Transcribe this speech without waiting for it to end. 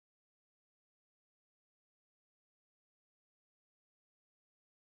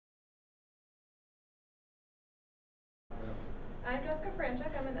I'm Jessica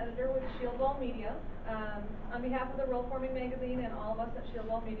Franchuk. I'm an editor with Shieldwall Media. On behalf of the Rollforming magazine and all of us at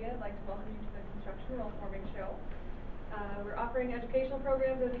Shieldwall Media, I'd like to welcome you to the Construction Rollforming Show. We're offering educational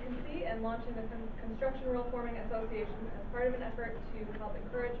programs, as you can see, and launching the Construction Rollforming Association as part of an effort to help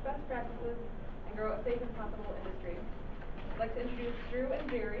encourage best practices and grow a safe and profitable industry. I'd like to introduce Drew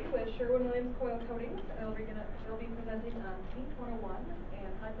and Jerry with Sherwin-Williams Coil Coatings, and they'll be presenting on Paint 101 and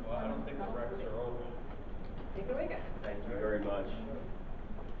high performance. Well, I don't think the records are over. Take it away, guys. Thank you very much.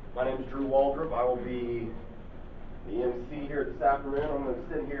 My name is Drew Waldroup. I will be the MC here this afternoon. I'm going to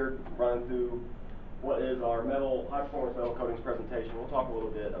sit here running through what is our high performance metal coatings presentation. We'll talk a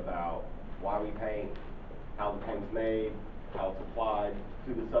little bit about why we paint, how the paint's made, how it's applied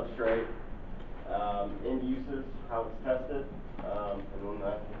to the substrate, end uses, how it's tested, and then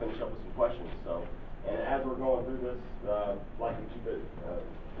we'll finish up with some questions. And as we're going through this, I'd like to keep it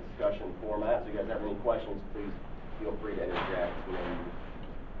discussion format. So if you guys have any questions, please feel free to interject when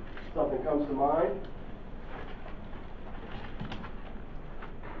something comes to mind.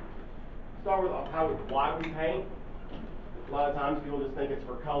 Start with why we paint. A lot of times people just think it's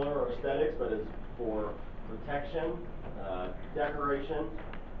for color or aesthetics, but it's for protection, decoration,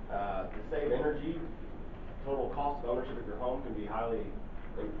 to save energy. Total cost of ownership of your home can be highly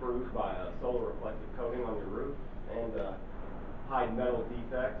improved by a solar reflective coating on your roof, and hide metal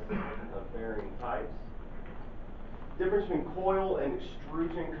defects of varying types. Difference between coil and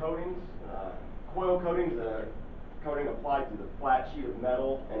extrusion coatings. Coil coatings are coating applied to the flat sheet of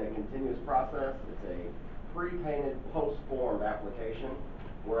metal in a continuous process. It's a pre-painted, post-formed application,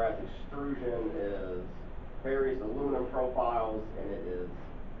 whereas extrusion is various aluminum profiles and it is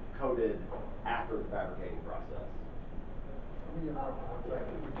coated after the fabricating process. Let me interrupt for 1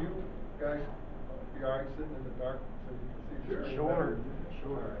 second. Would you guys be all right sitting in the dark so you can see the screen better?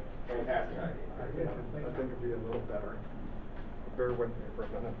 Sure. All right. Fantastic idea. I think it'd be a little better. Bear with me for a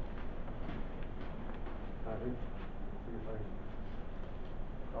minute.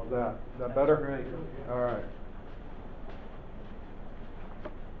 How's that? Is that better? Great. All right.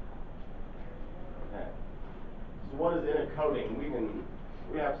 Okay. So what is in a coating?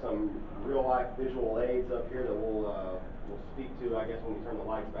 We have some real life visual aids up here that we'll speak to, I guess, when we turn the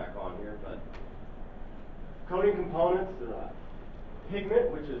lights back on here. But coating components,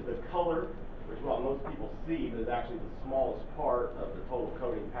 pigment, which is the color, which is what most people see, but is actually the smallest part of the total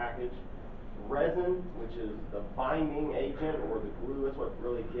coating package. Resin, which is the binding agent or the glue, that's what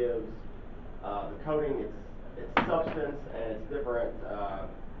really gives the coating its substance and its different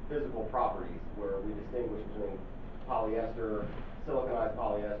physical properties, where we distinguish between polyester, siliconized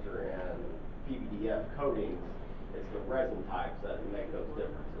polyester, and PVDF coatings. It's the resin types that make those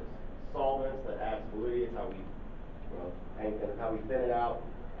differences. Solvents that add fluidity, it's how we paint it, how we thin it out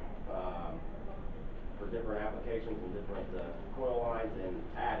for different applications and different coil lines, and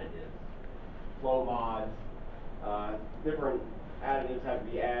additives. Flow mods, different additives have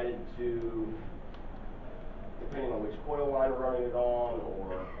to be added to, depending on which coil line we're running it on,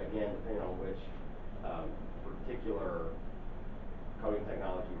 or again, depending on which particular coating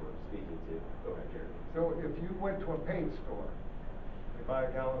technology we're speaking to. Go ahead, Jerry. So if you went to a paint store, you buy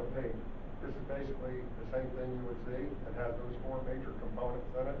a gallon of paint, this is basically the same thing you would see. It has those 4 major components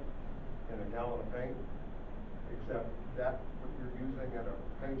in it in a gallon of paint, except that what you're using at a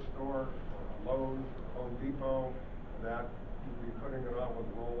paint store or a Lowe's or Home Depot, that you'd be putting it on with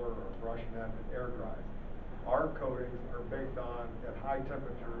a roller or a brush net and air dries. Our coatings are baked on at high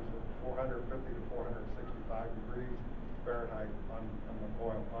temperatures of 450 to 465 degrees Fahrenheit on the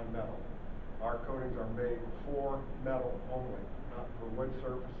coil, on metal. Our coatings are made for metal only, not for wood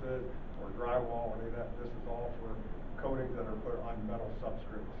surfaces or drywall or any of that. This is all for coatings that are put on metal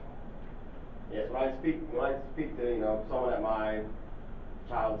substrates. Yes, when I speak to someone at my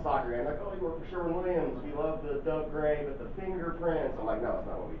child's soccer game, like, oh, you work for Sherwin-Williams, we love the Dove Gray, but the fingerprints. I'm like, no, that's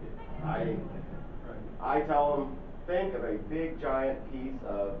not what we do. I tell them, think of a big giant piece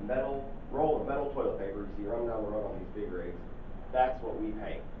of roll of metal toilet paper you see running down the road on these big rigs. That's what we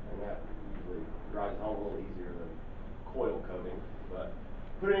paint, and that usually drives it home a little easier than coil coating. But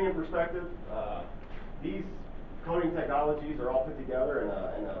putting in perspective, these coating technologies are all put together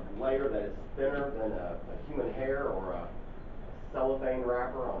in a layer that is thinner than a human hair or a cellophane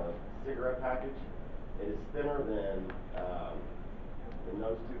wrapper on a cigarette package. It is thinner than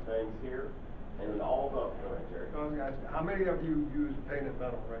those 2 things here. And then all the, go ahead, Jerry. So guys, how many of you use painted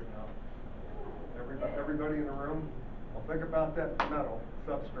metal right now? Everybody in the room? Well, think about that metal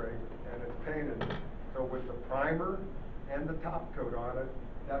substrate, and it's painted. So with the primer and the top coat on it,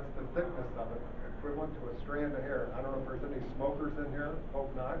 that's the thickness of it, equivalent to a strand of hair. I don't know if there's any smokers in here, hope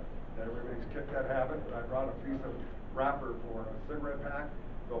not. Everybody's kicked that habit, but I brought a piece of wrapper for a cigarette pack.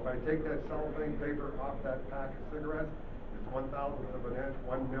 So if I take that cellophane paper off that pack of cigarettes, it's 1/1000 of an inch,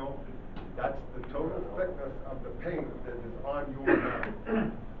 1 mil. That's the total thickness of the paint that is on your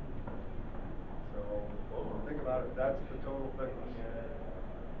metal. So think about it, that's the total thickness.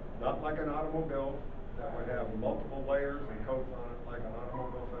 Not like an automobile that would have multiple layers and coats on it like an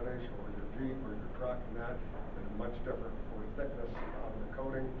automobile finish or your Jeep or your truck, and that is much different for thickness on the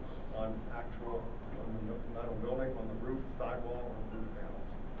coating on the metal building, on the roof, sidewall, or roof panels.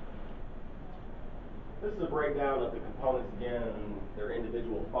 This is a breakdown of the components again and their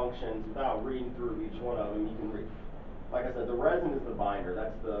individual functions. Without reading through each one of them, you can read. Like I said, the resin is the binder.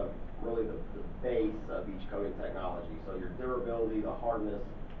 That's really the base of each coating technology. So your durability, the hardness,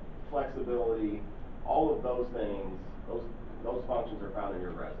 flexibility, all of those things, those functions are found in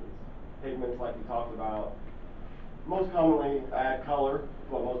your resins. Pigments, like we talked about, most commonly add color,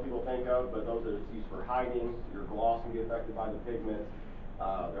 what most people think of, but those are used for hiding. Your gloss can be affected by the pigments.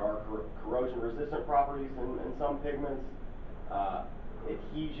 There are corrosion-resistant properties in some pigments.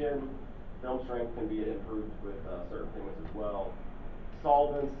 Adhesion, film strength can be improved with certain pigments as well.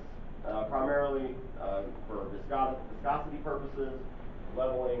 Solvents, primarily for viscosity purposes,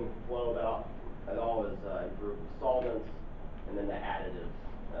 leveling, flow, that all is improved with solvents, and then the additives,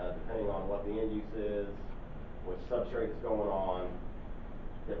 depending on what the end use is, which substrate is going on,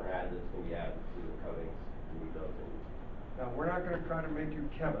 different additives can be added to the coatings to meet those end uses. Now, we're not going to try to make you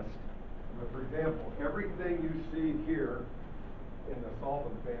chemists, but for example, everything you see here in the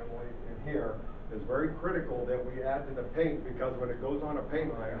solvent family in here is very critical that we add to the paint, because when it goes on a paint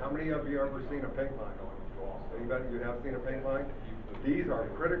line, how many of you ever seen a paint line on? Anybody, you have seen a paint line? These are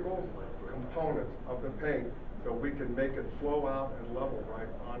critical components of the paint, so we can make it flow out and level right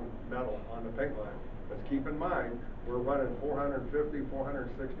on metal on the paint line. Let's keep in mind, we're running 450,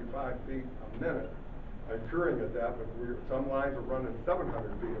 465 feet a minute. I'm curing at that, but some lines are running 700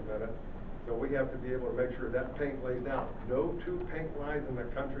 feet a minute, so we have to be able to make sure that paint lays down. No two paint lines in the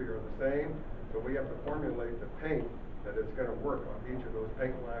country are the same, so we have to formulate the paint that is going to work on each of those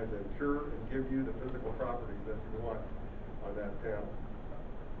paint lines and cure and give you the physical properties that you want on that panel.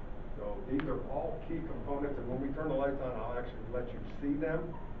 So these are all key components, and when we turn the lights on, I'll actually let you see them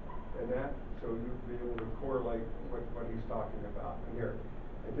and that, so you'll be able to correlate with what he's talking about in here.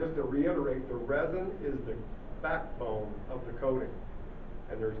 And just to reiterate, the resin is the backbone of the coating.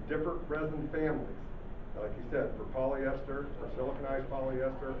 And there's different resin families, like you said, for polyester, for siliconized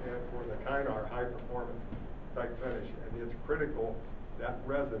polyester, and for the Kynar high performance type finish. And it's critical, that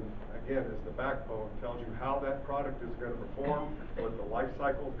resin, again, is the backbone, tells you how that product is going to perform, what the life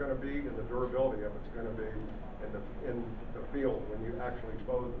cycle is going to be, and the durability of it's going to be in the field when you actually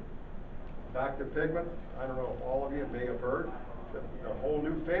expose it. Back to pigments, I don't know if all of you may have heard, a whole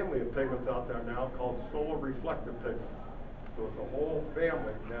new family of pigments out there now called solar reflective pigments. So it's a whole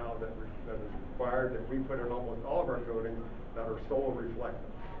family now that is required that we put in almost all of our coatings that are solar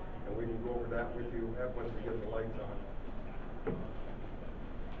reflective. And we can go over that with you once we get the lights on.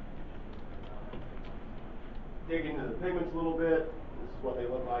 Dig into the pigments a little bit. This is what they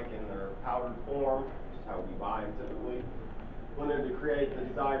look like in their powdered form. This is how we buy them typically. Blended to create the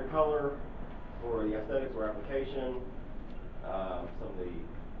desired color for the aesthetics or application. Some of the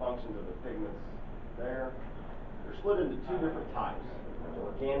functions of the pigments there. They're split into two different types,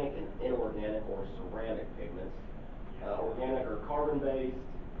 organic and inorganic or ceramic pigments. Organic are carbon-based,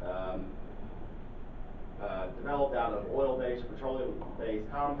 developed out of oil-based,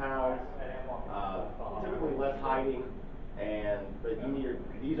 petroleum-based compounds, typically less hiding, but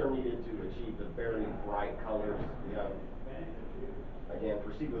these are needed to achieve the very bright colors. We have, again,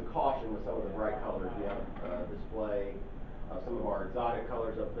 proceed with caution with some of the bright colors. We have display some of our exotic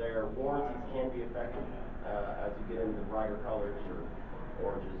colors up there. Warranties can be affected as you get into the brighter colors, your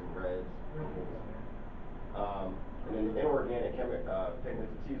oranges and reds. And then the inorganic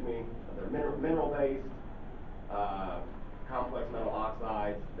pigments, they're mineral-based, complex metal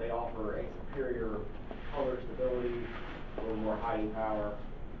oxides. They offer a superior color stability, a little more hiding power.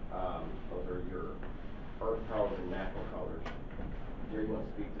 Those are your earth tones and natural colors. Jerry, you want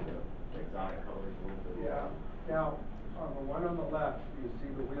to speak to the exotic colors a little bit more? Yeah. Now, on the one on the left, you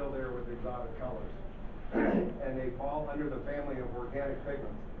see the wheel there with exotic colors. And they fall under the family of organic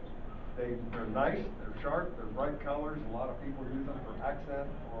pigments. They're nice, they're sharp, they're bright colors. A lot of people use them for accent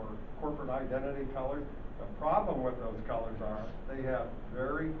or corporate identity colors. The problem with those colors are they have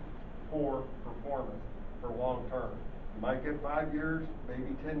very poor performance for long term. You might get 5 years,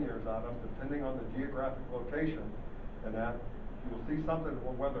 maybe 10 years out of them, depending on the geographic location. And that you'll see something that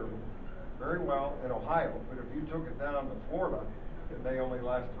will weather very well in Ohio, but if you took it down to Florida, it may only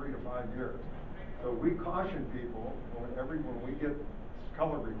last 3 to 5 years. So we caution people when we get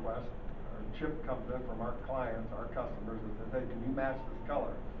color requests, or chip comes in from our clients, our customers, and says, hey, can you match this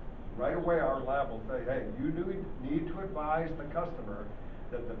color? Right away, our lab will say, hey, you need to advise the customer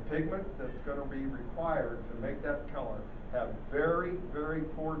that the pigment that's gonna be required to make that color have very, very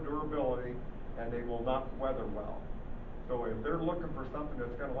poor durability, and they will not weather well. So if they're looking for something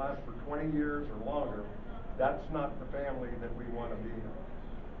that's gonna last for 20 years or longer, that's not the family that we wanna be in.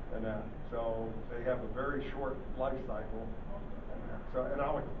 So they have a very short life cycle. And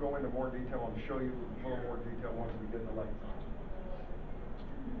I'll go into more detail and show you a little more detail once we get the lights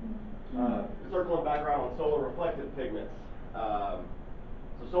on. Circling background on solar reflective pigments. So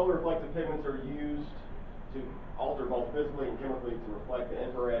solar reflective pigments are used to alter both physically and chemically to reflect the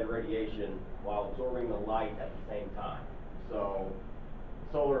infrared radiation while absorbing the light at the same time. So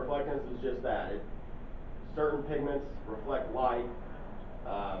solar reflectance is just that. Certain pigments reflect light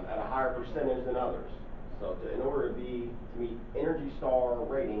at a higher percentage than others. So in order to meet Energy Star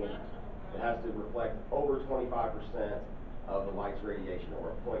rating, it has to reflect over 25% of the light's radiation, or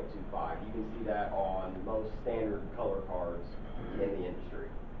a 0.25. You can see that on most standard color cards in the industry.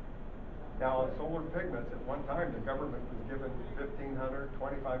 Now, on solar pigments, at one time, the government was giving $1,500,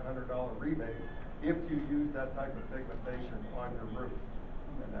 $2,500 rebate if you use that type of pigmentation on your roof.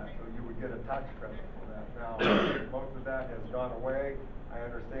 So you would get a tax credit for that. Now, most of that has gone away. I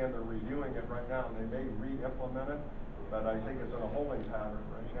understand they're reviewing it right now, and they may re-implement it, but I think it's in a holding pattern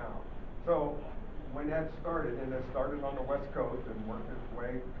right now. So when that started, and it started on the West Coast and worked its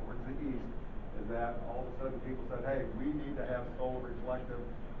way towards the east, is that all of a sudden people said, hey, we need to have solar reflective.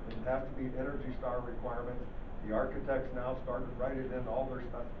 It has to meet Energy Star requirements. The architects now started writing in all their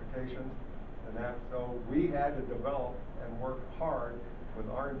specifications and that. So we had to develop and work hard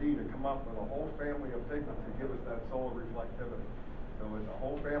with R&D to come up with a whole family of pigments to give us that solar reflectivity. So it's a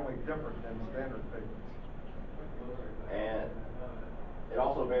whole family different than standard pigments. And it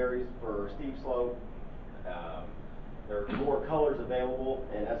also varies for steep slope. There are more colors available,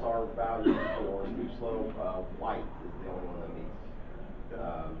 and SR values for steep slope. White is the only one that meets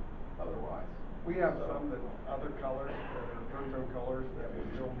otherwise. We have some that other colors, that are earth colors, that will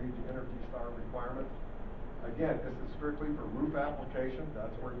still meet the Energy Star requirements. Again, this is strictly for roof applications.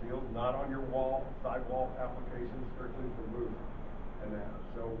 That's where it deals, not on your sidewall applications, strictly for roof.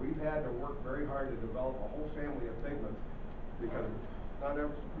 So we've had to work very hard to develop a whole family of pigments, because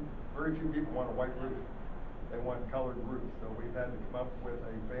very few people want a white roof. They want colored roofs. So we've had to come up with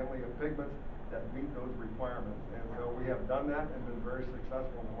a family of pigments that meet those requirements. And so we have done that and been very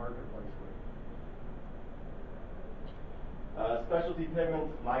successful in the marketplace with it. Specialty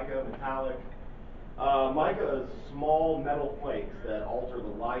pigments, mica, metallic. Mica is small metal flakes that alter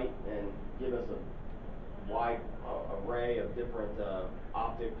the light and give us a wide array of different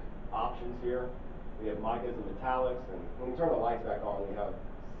optic options here. We have micas and metallics, and when we turn the lights back on, we have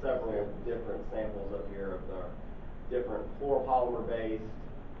several different samples up here of the different fluoropolymer-based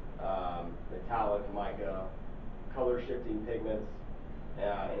metallic, mica, color shifting pigments,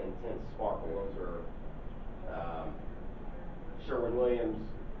 and intense sparkle. Those are Sherwin-Williams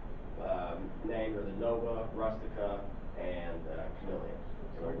named are the Nova, Rustica, and Chameleon.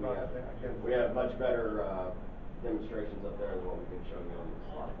 So we have much better demonstrations up there than what we can show you on the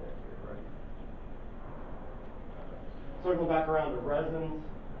slide there. Right. Circling back around to resins,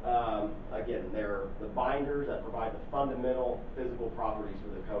 again, they're the binders that provide the fundamental physical properties for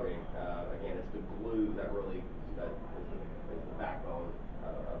the coating. Again, it's the glue that is the backbone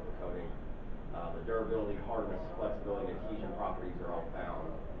of the coating. The durability, hardness, flexibility, and adhesion properties are all found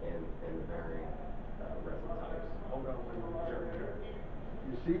in the varying resin types. Hold on one minute. Sure.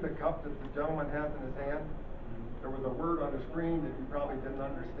 You see the cup that the gentleman has in his hand? There was a word on the screen that you probably didn't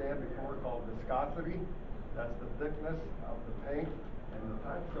understand before called viscosity. That's the thickness of the paint and the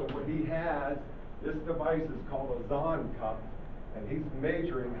time. So what he has, this device is called a Zahn cup, and he's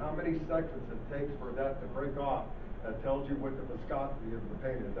measuring how many seconds it takes for that to break off. That tells you what the viscosity of the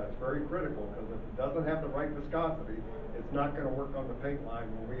paint is. That's very critical, because if it doesn't have the right viscosity, it's not going to work on the paint line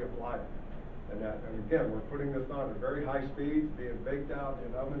when we apply it. And again, we're putting this on at very high speeds, being baked out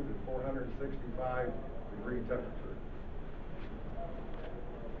in ovens at 465-degree temperature.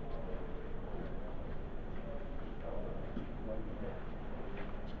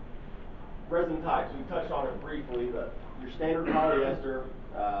 Resin types, we touched on it briefly, but your standard polyester,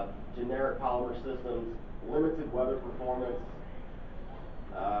 generic polymer systems, limited weather performance,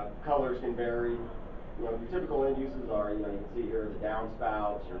 colors can vary. Your typical end uses are, you can see here the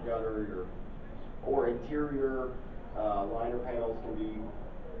downspouts, your gutter, or interior liner panels can be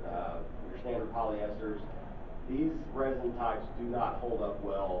your standard polyesters. these resin types do not hold up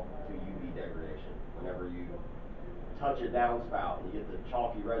well to UV degradation. Whenever you touch a downspout and you get the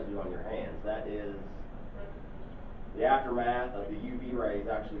chalky residue on your hands, that is the aftermath of the UV rays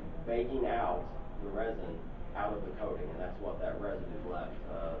actually baking out the resin out of the coating, and that's what that residue is left.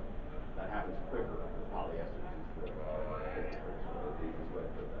 That happens quicker with polyester. Is the easiest way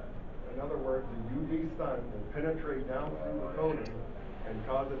to put that. In other words, the UV sun will penetrate down through the coating and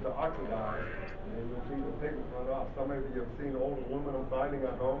cause it to oxidize, and you'll see the pigment run off. Some of you have seen old aluminum siding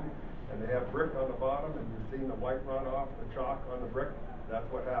at home, and they have brick on the bottom, and you've seen the white run off, the chalk on the brick. That's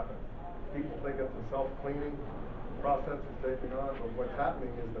what happens. People think it's a self-cleaning process is taking on, but what's happening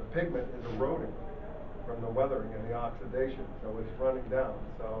is the pigment is eroding from the weathering and the oxidation, so it's running down.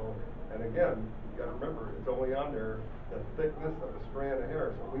 So, and again, you gotta remember, it's only on there the thickness of a strand of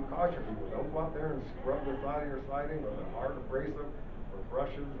hair. So we caution people, don't go out there and scrub the side of your siding with a hard abrasive or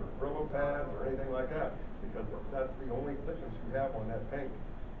brushes or Brillo pads or anything like that, because that's the only thickness you have on that paint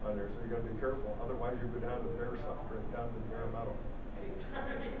on there, so you gotta be careful. Otherwise you go down to bare substrate, down to the bare metal.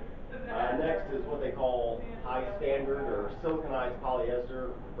 Next is what they call high standard or siliconized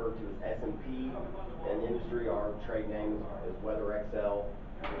polyester, referred to as S&P. In the industry, our trade name is Weather XL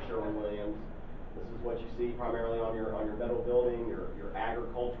or Sherwin-Williams. This is what you see primarily on your metal building, your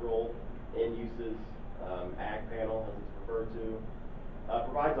agricultural end uses, ag panel as it's referred to.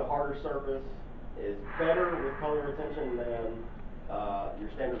 Provides a harder surface, is better with color retention than your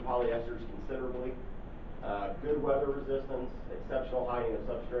standard polyesters considerably. Good weather resistance, exceptional hiding of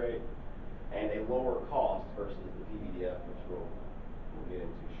substrate, and a lower cost versus the PVDF, which we'll get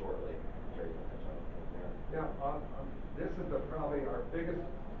into shortly. Jerry, you want to touch on anything there? Yeah, this is probably our biggest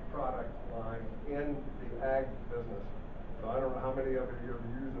product line in the ag business. So I don't know how many of you are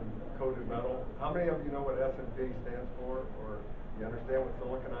using coated metal. How many of you know what S&P stands for, or you understand what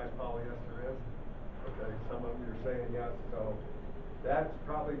siliconized polyester is? Okay, some of you are saying yes. So that's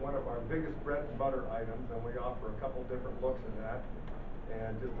probably one of our biggest bread and butter items, and we offer a couple different looks in that.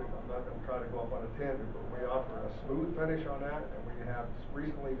 And I'm not going to try to go off on a tangent, but we offer a smooth finish on that, and we have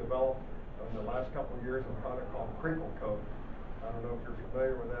recently developed in the last couple of years a product called Crinkle Coat. I don't know if you're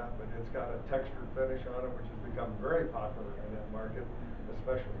familiar with that, but it's got a textured finish on it, which has become very popular in that market,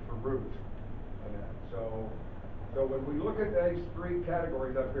 especially for roofs and that. So when we look at these three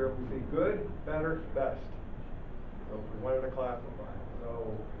categories up here, we see good, better, best. So if we wanted to classify.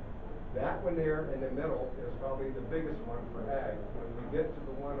 So that one there in the middle is probably the biggest one for ag. When we get to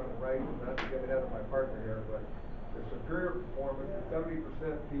the one on the right, not to get ahead of my partner here, but the superior performance, the 70%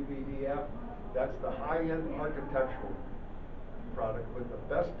 PVDF, that's the high-end architectural product with the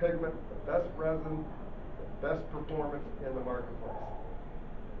best pigment, the best resin, the best performance in the marketplace.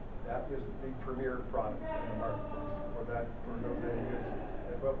 That is the premier product in the marketplace for those end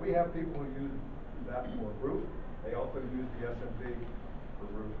users. But we have people who use that for roof. They also use the S&P for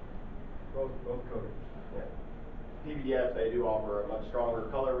roof. Both coatings. Yeah. PVDF, they do offer a much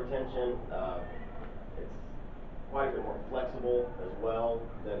stronger color retention. It's quite a bit more flexible as well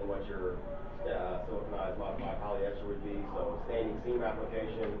than what your siliconized modified polyester would be. So standing seam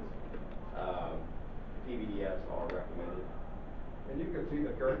applications, PVDFs are recommended. And you can see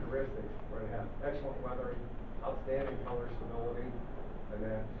the characteristics where they have excellent weathering, outstanding color stability, and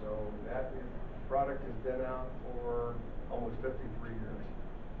that. So that product has been out for almost 53 years.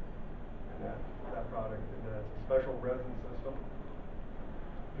 And that product, and that's a special resin system,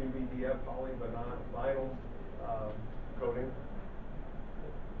 PVDF polyvinyl coating.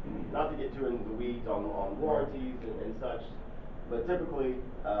 Not to get too into the weeds on warranties and such, but typically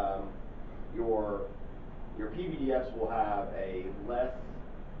your PVDFs will have a less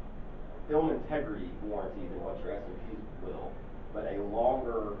film integrity warranty than what your S&Ps will, but a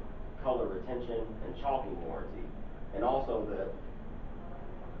longer color retention and chalking warranty. And also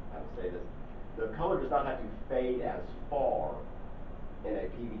how to say this, the color does not have to fade as far in a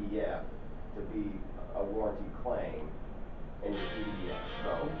PVDF to be a warranty claim in your PVDF.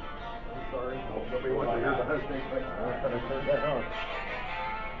 So, I'm sorry, nobody wants to hear the husband. I turned that on.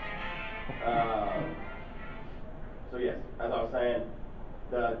 So yes, as I was saying,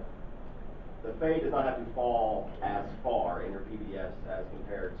 the fade does not have to fall as far in your PVDFs as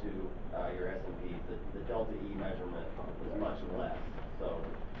compared to your S&Ps. The delta E measurement is much less. So,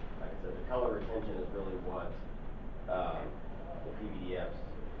 like I said, the color retention is really what the PVDFs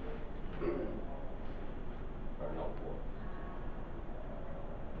are known for.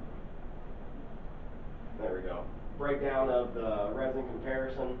 There we go. Breakdown of the resin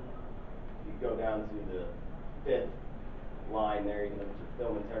comparison. You go down to the 5th line there, you can look at your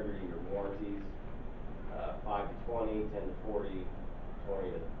film integrity, your warranties, 5 to 20, 10 to 40,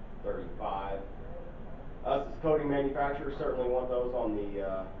 20 to 35. Us as coating manufacturers certainly want those on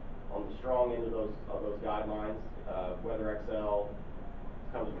the strong end of those guidelines. Weather XL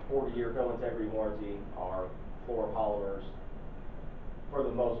comes with a 40-year film integrity warranty. Our fluoropolymers, for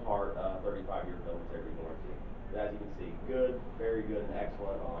the most part, 35-year film integrity warranty. As you can see, good, very good, and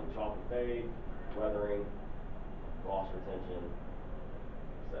excellent on chocolate fade, weathering, gloss retention,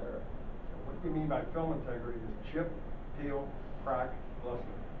 etc. What we mean by film integrity is chip, peel, crack, glisten.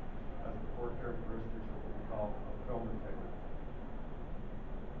 That's the four characteristics of what we call film integrity.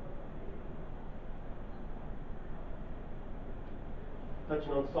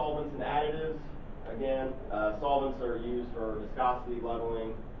 Touching on solvents and additives, again, solvents are used for viscosity,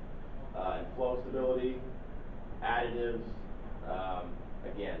 leveling, and flow stability. Additives,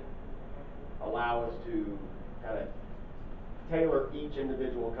 again, allow us to kind of tailor each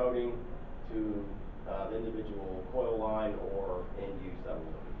individual coating to the individual coil line or end use that we're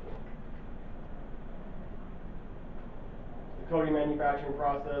looking for. The coating manufacturing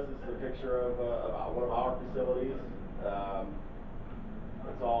process is a picture of one of our facilities.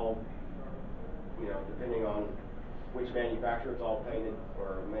 It's all, depending on which manufacturer, it's all painted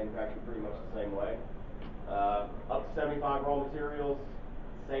or manufactured pretty much the same way. Up to 75 raw materials,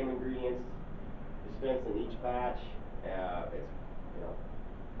 same ingredients dispensed in each batch. It's,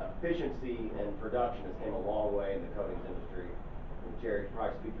 efficiency and production has came a long way in the coatings industry. And Jerry could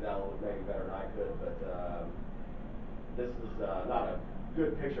probably speak to that a little maybe better than I could, but this is not a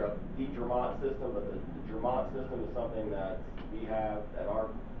good picture of the Dramont system, but the Dramont system is something that we have at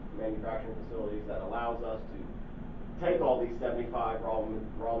our manufacturing facilities that allows us to take all these 75 raw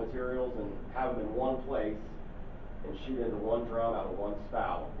materials and have them in one place and shoot into one drum out of one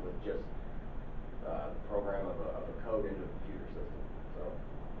spout with just the program of a code into a computer system. So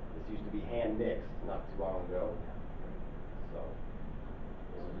this used to be hand mixed not too long ago. So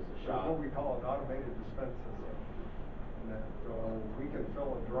this is just a shot. What we call an automated dispense system. So we can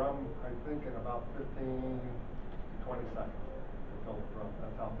fill a drum, I think, in about 15 to 20 seconds to fill a drum.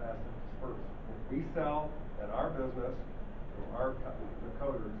 That's how fast it disperses. What we sell at our business, the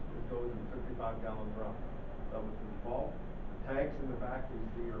coaters, it goes in 55-gallon drums. So it's involved. The tanks in the back we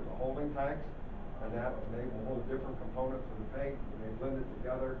see are the holding tanks, and that they will hold different components of the paint, and they blend it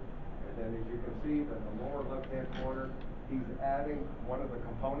together. And then as you can see in the lower left-hand corner, he's adding one of the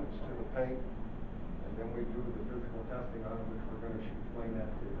components to the paint, and then we do the physical testing on it, which we're going to explain that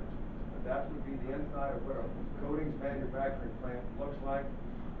to you. But that would be the inside of what a coatings manufacturing plant looks like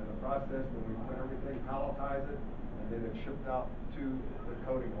in the process when we put everything, palletize it, and then it's shipped out to the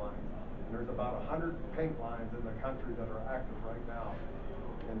coating line. And there's about 100 paint lines in the country that are active right now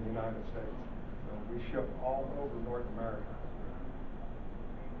in the United States. So we ship all over North America.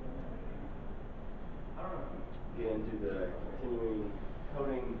 Get into the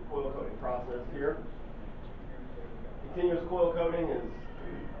continuing coil coating process here. Continuous coil coating is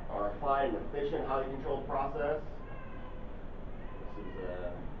our applied and efficient, highly controlled process.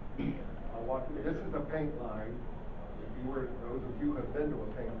 This is I'll walk through. This is a paint line. If you were, those of you who have been to a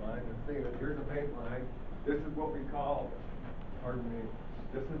paint line and seen it, here's a paint line. This is what we call, pardon me,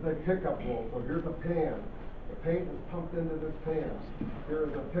 this is a pickup roll. So here's a pan. The paint is pumped into this pan. Here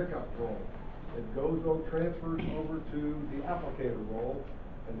is a pickup roll. It transfers over to the applicator roll,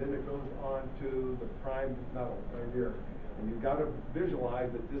 and then it goes on to the primed metal right here. And you've got to visualize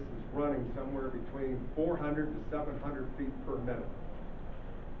that this is running somewhere between 400 to 700 feet per minute.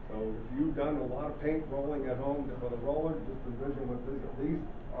 So if you've done a lot of paint rolling at home with a roller, just envision what this. These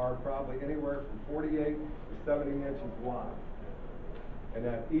are probably anywhere from 48 to 70 inches wide. And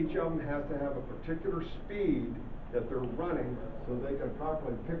that each of them has to have a particular speed that they're running so they can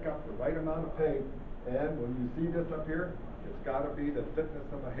properly pick up the right amount of paint. And when you see this up here, it's got to be the thickness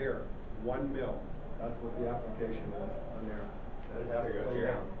of a hair, 1 mil. That's what the application is on there. There you go,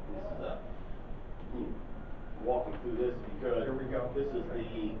 Jerry. This is walking through this if you could. Here we go. This is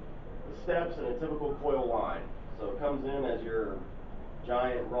the steps in a typical coil line. So it comes in as your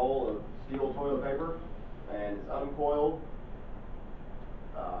giant roll of steel toilet paper, and it's uncoiled,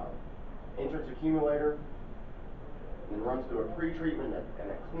 entrance accumulator, and then runs through a pre-treatment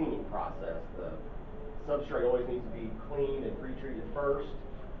and a cleaning process. The substrate always needs to be cleaned and pre-treated first.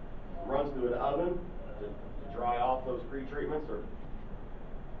 Runs through an oven to dry off those pre-treatments, and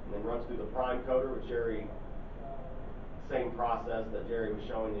then runs through the prime coater with Jerry. Same process that Jerry was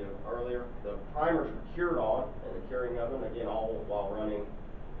showing you earlier. The primers are cured on in the curing oven, again, all while running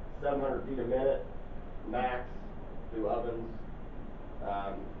 700 feet a minute max through ovens,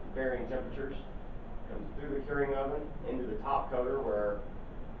 varying temperatures. Comes through the curing oven into the top coater where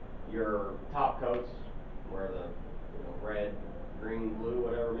your top coats, where the red, green, blue,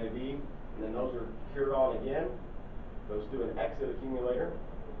 whatever it may be, and then those are cured on again. exit accumulator,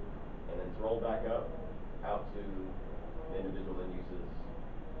 and then it's rolled back up out to the individual end uses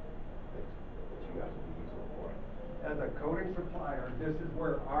that you guys will be using it for. As a coating supplier, this is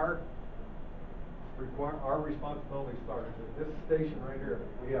where our responsibility starts. At this station right here,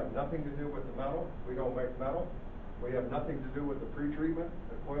 we have nothing to do with the metal. We don't make metal. We have nothing to do with the pretreatment.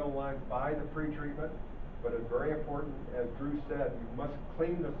 The coil lines buy the pretreatment, but it's very important, as Drew said, you must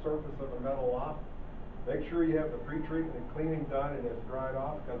clean the surface of the metal off. Make sure you have the pretreatment and cleaning done and it's dried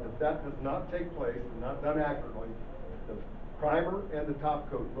off, because if that does not take place and not done accurately, the primer and the top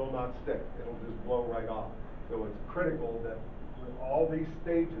coat will not stick. It'll just blow right off. So it's critical that with all these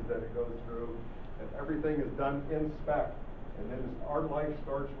stages that it goes through, that everything is done in spec. And then our life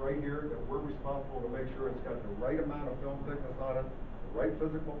starts right here, that we're responsible to make sure it's got the right amount of film thickness on it, the right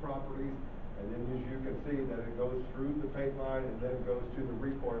physical properties, and then as you can see that it goes through the paint line and then it goes to the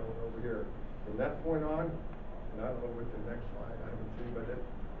recoil over here. From that point on, and I don't know what the next slide, I haven't seen, but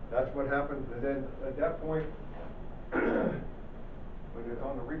that's what happens. And then at that point, when it's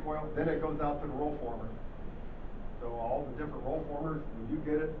on the recoil, then it goes out to the roll former. So all the different roll formers, when you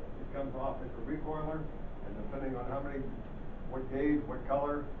get it, it comes off at the recoiler, and depending on what gauge, what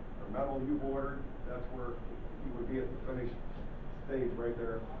color, or metal you've ordered, that's where you would be at the finished stage right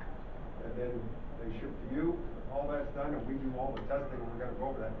there. And then they ship to you, all that's done, and we do all the testing, and we're gonna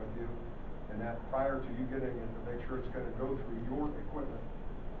go over that with you. And that prior to you getting it, to make sure it's gonna go through your equipment.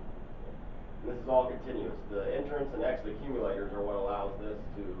 And this is all continuous. The entrance and exit accumulators are what allows this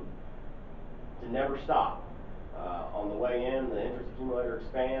to never stop. On the way in, the entrance accumulator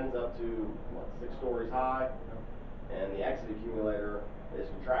expands up to, 6 stories high, and the exit accumulator is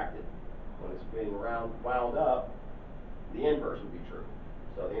contracted. When it's being wound up, the inverse would be true.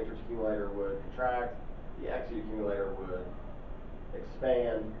 So the entrance accumulator would contract, the exit accumulator would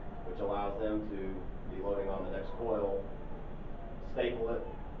expand, which allows them to be loading on the next coil, staple it,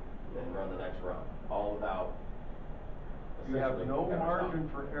 and then run the next run, all without You have no never margin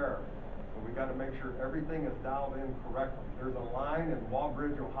stopping. for error. So we gotta make sure everything is dialed in correctly. There's a line in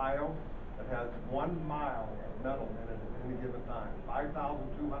Waldroup, Ohio, that has 1 mile of metal in it at any given time.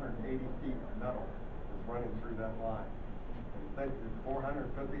 5,280 feet of metal is running through that line. And think it's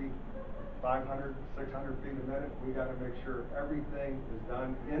 450, 500, 600 feet a minute. We gotta make sure everything is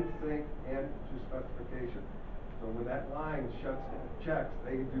done in sync and to specification. So when that line checks,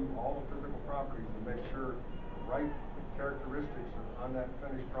 they do all the physical properties to make sure the right characteristics are on that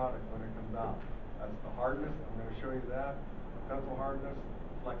finished product when it comes out. That's the hardness, I'm gonna show you that, the pencil hardness,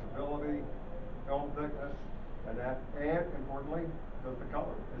 flexibility, film thickness, and importantly, is the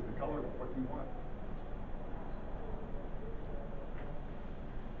color what you want?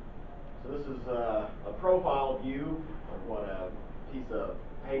 So this is a profile view of what a piece of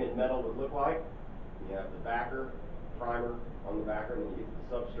painted metal would look like. You have the backer, primer on the backer, and then you get to the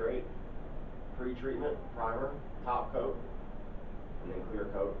substrate, pre-treatment, primer, top coat, and then clear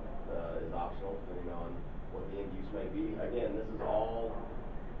coat is optional depending on what the end use may be. Again, this is all,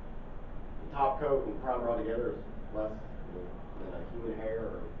 the top coat and primer all together is less than a human hair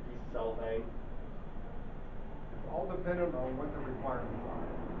or a piece of cellophane. It's all dependent on what the requirements are.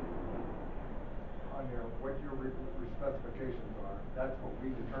 On what your specifications are. That's what we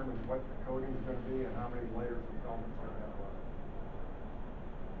determine what the coating is gonna be and how many layers of film it's gonna have on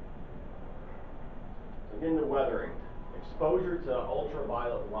it. Again, the weathering. Exposure to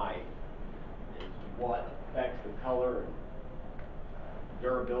ultraviolet light is what affects the color and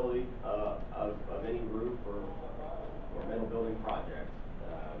durability of any roof or metal building project.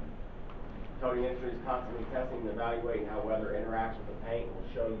 The coating industry is constantly testing and evaluating how weather interacts with the paint. We'll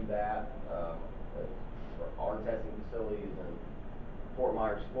show you that. Our testing facility is in Fort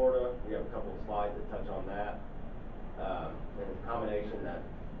Myers, Florida. We have a couple of slides that touch on that. And it's a combination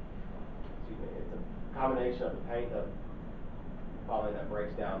of the paint probably that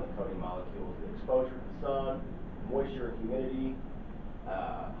breaks down the coating molecules. The exposure to the sun, moisture and humidity,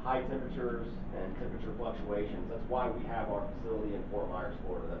 high temperatures and temperature fluctuations. That's why we have our facility in Fort Myers,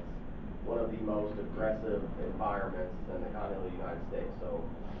 Florida. That's one of the most aggressive environments in the continental United States. So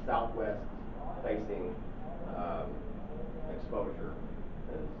southwest facing exposure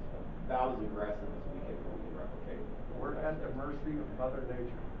is about as aggressive as we can replicate. We're at the mercy of Mother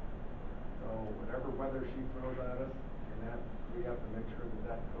Nature. So whatever weather she throws at us, and that we have to make sure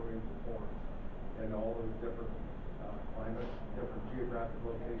that coating performs in all those different climates, different geographic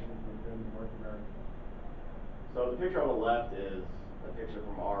locations within North America. So the picture on the left is a picture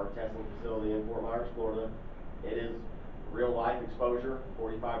from our testing facility in Fort Myers, Florida. It is real life exposure,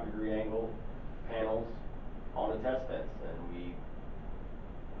 45-degree angle panels on a test fence, and we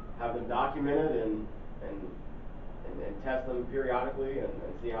have them documented and and test them periodically and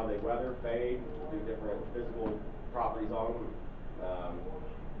see how they weather, fade, do different physical properties on them,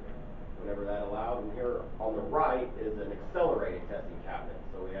 whenever that allowed. And here on the right is an accelerated testing cabinet.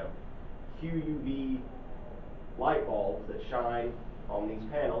 So we have QUV light bulbs that shine on these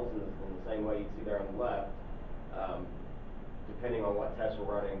panels in the same way you see there on the left, depending on what tests we're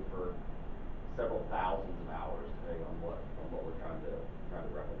running for several thousands of hours, depending on what we're trying to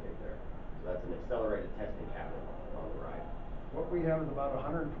replicate there. So that's an accelerated testing cabinet on the right. What we have is about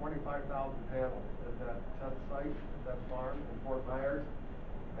 125,000 panels at that test site, at that farm in Fort Myers.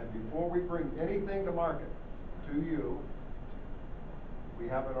 And before we bring anything to market to you, we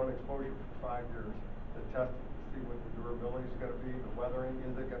have it on exposure for 5 years to test it, to see what the durability is going to be, the weathering,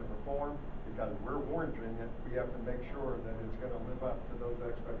 is it going to perform? Because we're warranting it, we have to make sure that it's going to live up to those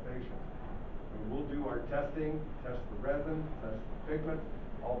expectations. And we'll do our testing, test the resin, test the pigment,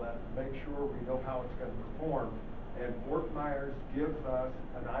 all that, to make sure we know how it's going to perform. And Fort Myers gives us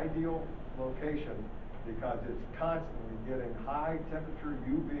an ideal location because it's constantly getting high temperature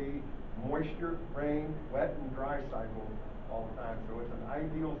UV, moisture, rain, wet and dry cycles all the time. So it's an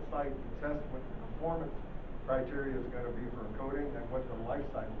ideal site to test what the performance criteria is going to be for a coating and what the life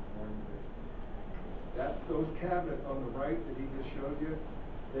cycle is going to be. Those cabinets on the right that he just showed you,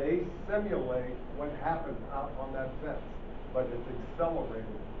 they simulate what happens out on that fence, but it's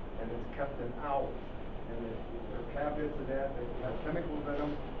accelerated and it's kept in hours. And they're cabinets that have chemicals in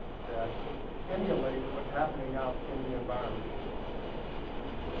them that emulate what's happening out in the environment.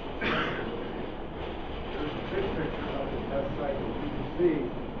 There's a big picture of the test site that you can see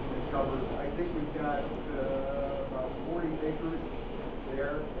that covers, I think we've got about 40 acres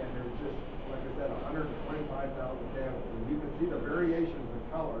there, and there's just, like I said, 125,000 panels. And you can see the variations in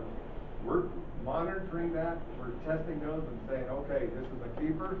color. We're monitoring that, we're testing those and saying, okay, this is a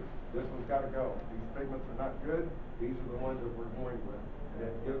keeper, this one's got to go. These pigments are not good, these are the ones that we're going with. And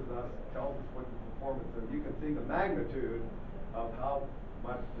it tells us what the performance is. You can see the magnitude of how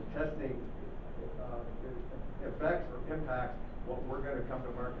much the testing affects or impacts what we're going to come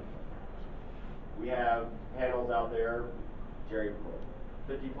to market with. We have panels out there, Jerry,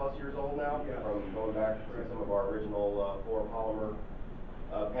 50 plus years old now, yeah, from going back to some of our original fluoropolymer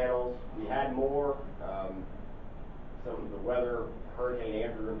panels. We had more. Some of the weather, Hurricane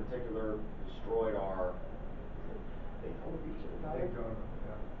Andrew in particular, destroyed our Daytona Beach at the time. Daytona,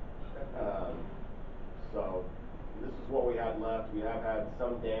 yeah. So this is what we had left. We have had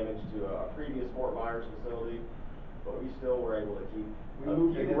some damage to a previous Fort Myers facility, but we still were able to keep a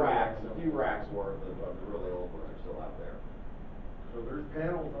few racks worth of the really old ones are still out there. So there's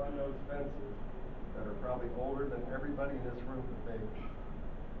panels on those fences that are probably older than everybody in this room that made.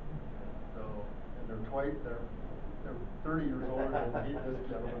 So, and they're 30 years older than this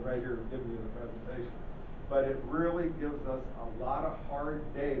gentleman right here giving you the presentation. But it really gives us a lot of hard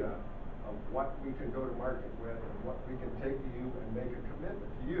data of what we can go to market with and what we can take to you and make a commitment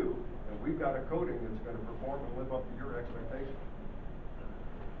to you. And we've got a coating that's going to perform and live up to your expectations.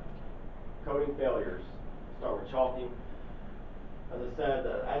 Coating failures. Start with chalking. As I said,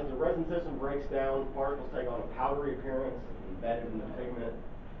 as the resin system breaks down, particles take on a powdery appearance embedded in the pigment,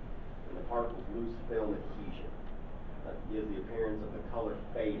 and the particles lose film adhesion. That gives the appearance of the color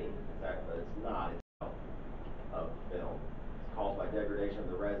fading, but it's not. It's of film. It's caused by degradation of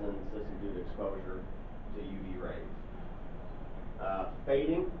the resin system due to exposure to UV rays.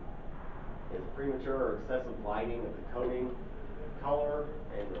 Fading is premature or excessive lighting of the coating color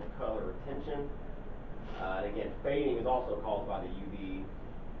and the color retention. And again, fading is also caused by the UV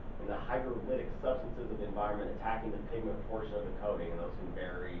and the hydrolytic substances of the environment attacking the pigment portion of the coating, and those can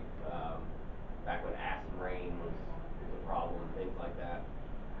vary. Back when acid rain was a problem, things like that.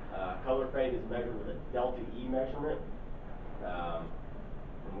 Color fade is measured with a delta E measurement.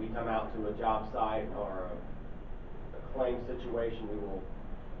 When we come out to a job site or a claim situation, we will,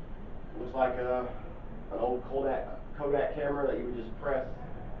 looks like an old Kodak camera that you would just press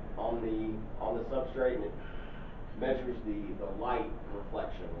on the substrate, and it measures the light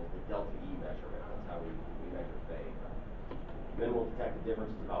reflection with the delta E measurement. That's how we measure fade. Then we'll detect the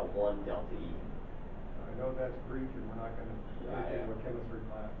difference is about 1 delta E. I know that's Greek, and we're not going to get into a chemistry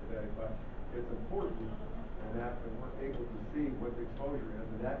class today, but it's important in that we're able to see what the exposure is,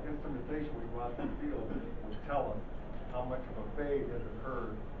 and that instrumentation we go out to the field will tell us how much of a fade has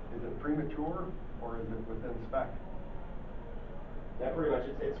occurred. Is it premature, or is it within spec? That pretty much,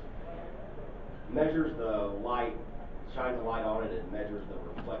 it measures the light, shines a light on it, and measures the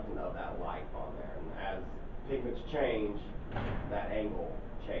reflecting of that light on there. And as pigments change, that angle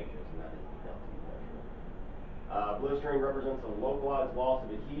changes, and that is the delta E measurement. Blistering represents a localized loss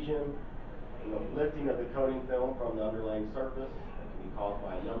of adhesion And the lifting of the coating film from the underlaying surface can be caused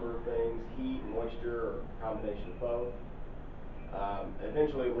by a number of things: heat, moisture, or a combination of both.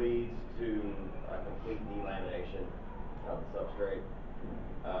 Eventually leads to a complete delamination of the substrate.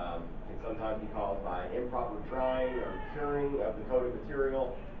 Can sometimes be caused by improper drying or curing of the coated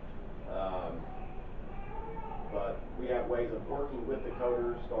material. But we have ways of working with the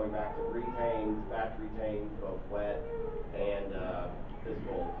coaters, going back to retains, batch retains, both wet and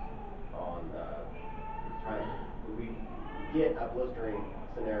physical, on trying to, when we get a blistering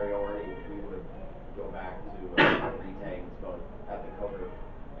scenario already, we would go back to retains, both at the coater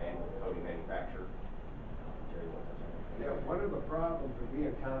and with the coating manufacturer. Jerry, you want to touch on that? Yeah, one of the problems that we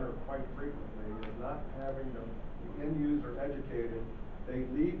encounter quite frequently is not having the end user educated. They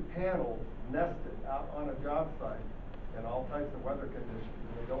leave panels nested out on a job site in all types of weather conditions,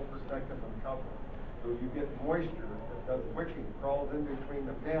 and they don't protect them from cover. So you get moisture that does wicking, crawls in between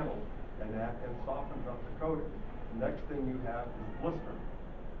the panels and softens up the coating. The next thing you have is blistering.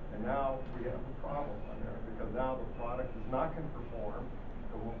 And now we have a problem on there, because now the product is not going to perform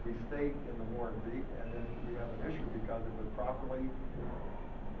to what we state in the warranty, and then we have an issue because it was properly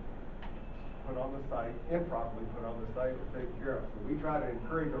put on the site, improperly put on the site, or taken care of. So we try to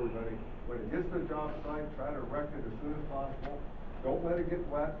encourage everybody, when it gets to the job site, try to erect it as soon as possible. Don't let it get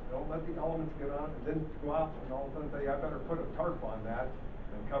wet, don't let the elements get on, and then go out and all of a sudden say, I better put a tarp on that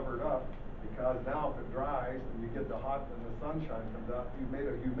and cover it up, because now if it dries and you get the hot and the sunshine comes out, you've made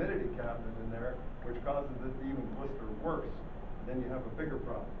a humidity cabinet in there, which causes it to even blister worse. And then you have a bigger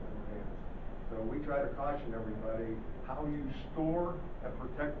problem in your hands. So we try to caution everybody how you store and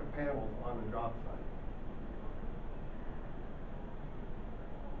protect the panels on the job site.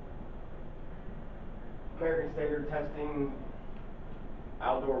 American Standard testing,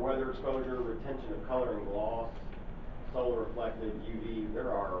 outdoor weather exposure, retention of color and gloss, solar reflective, UV.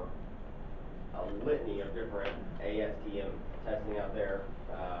 There are a litany of different ASTM testing out there.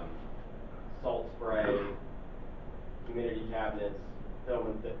 Salt spray, humidity cabinets,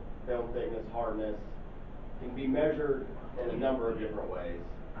 film thickness, hardness, can be measured in a number of different ways.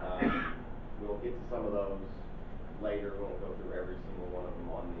 We'll get to some of those later. We won't go through every single one of them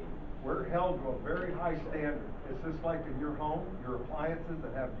on the... We're held to a very high standard. It's just like in your home, your appliances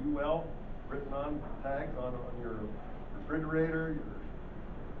that have UL written on tags on your refrigerator, your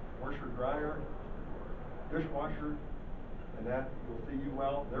washer, dryer, dishwasher, and that you'll see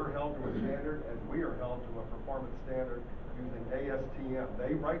UL. They're held to a standard, and we are held to a performance standard using ASTM.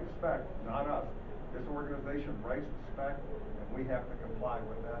 They write the spec, not us. This organization writes the spec, and we have to comply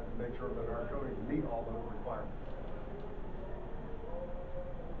with that and make sure that our coatings meet all those requirements.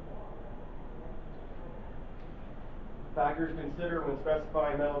 Factors consider when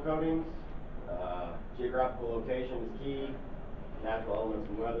specifying metal coatings: geographical location is key, natural elements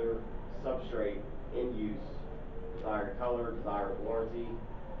and weather, substrate, end use, desired color, desired warranty.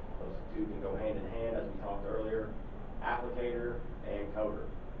 Those two can go hand in hand, as we talked earlier. Applicator and coater.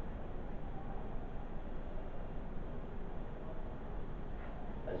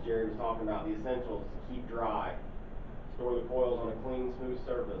 As Jerry was talking about, the essentials: keep dry, store the coils on a clean, smooth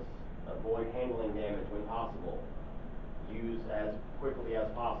surface, avoid handling damage when possible, use as quickly as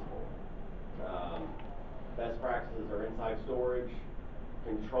possible. Best practices are inside storage,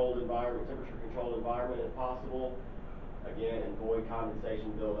 controlled environment, temperature controlled environment if possible. Again, avoid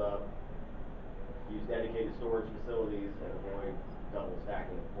condensation buildup, use dedicated storage facilities, and avoid double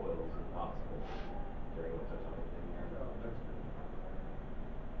stacking of coils if possible. Jerry, want to touch on anything there? No, that's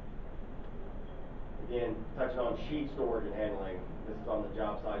good. Again, touching on sheet storage and handling. This is on the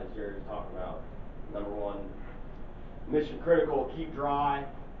job site, as Jerry was talking about. Number one, mission critical: keep dry,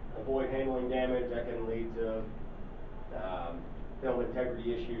 avoid handling damage that can lead to film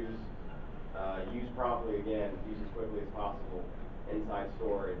integrity issues. Use promptly, again, use as quickly as possible. Inside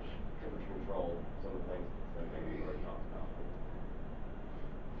storage, temperature control, some of the things that we've already talked about.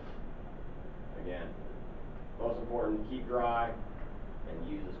 Again, most important, keep dry and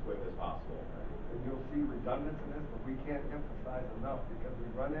use as quick as possible. And you'll see redundancy in this, but we can't emphasize enough, because we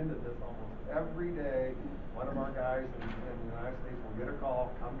run into this almost every day. One of our guys in the United States will get a call,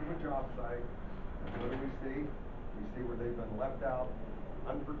 come to a job site, and what do we see? We see where they've been left out,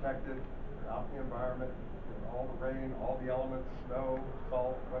 unprotected, out in the environment, with all the rain, all the elements, snow,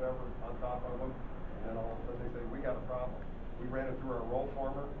 salt, whatever, on top of them, and then all of a sudden they say, we got a problem. We ran it through our roll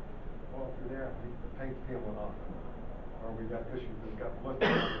former, well, through there, the paint's peeling off. Or we got issues, it's got blisters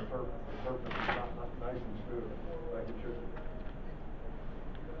on the surface is not nice and smooth, like it should be.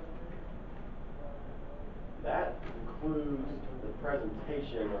 That concludes the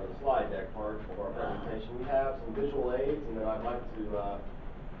presentation, or the slide deck part of our presentation. We have some visual aids, and then I'd like to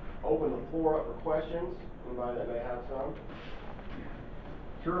open the floor up for questions. Anybody that may have some?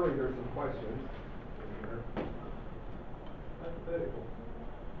 Surely there's some questions in here. Hypothetical.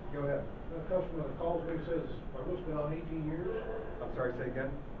 Go ahead. I have a customer that calls me and says, my roof's been on 18 years. I'm sorry, say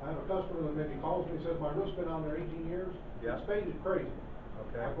again? I have a customer that maybe calls me and says, my roof's been on there 18 years. Yeah. It's faded crazy.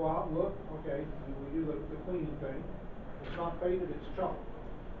 Okay. I go out and look, okay, and we do the cleaning thing. It's not faded, it's chalk.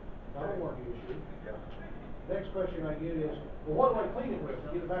 Not a warranty issue. Yeah. Next question I get is, well, what do I clean it with?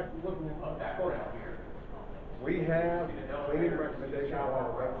 Get it back to looking sparkly. We have cleaning recommendations on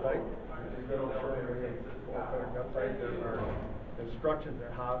our website. If you go to Sherwin-Williams Coil Coatings website, there are instructions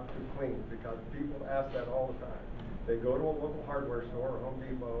on how to clean, because people ask that all the time. They go to a local hardware store or Home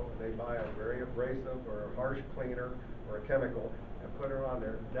Depot, and they buy a very abrasive or a harsh cleaner or a chemical and put it on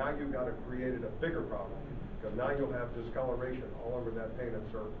there. Now you've got created a bigger problem, because now you'll have discoloration all over that painted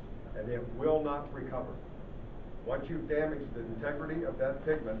surface, and it will not recover. Once you've damaged the integrity of that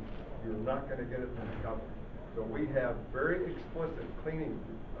pigment, you're not going to get it to recover. So we have very explicit cleaning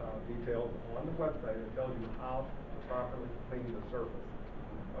details on the website that tells you how to properly clean the surface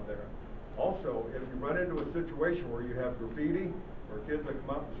of there. Also, if you run into a situation where you have graffiti, or kids that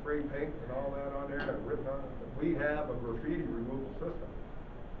come up and spray paint and all that on there and written on it, we have a graffiti removal system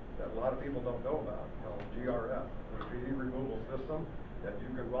that a lot of people don't know about, called GRS, graffiti removal system, that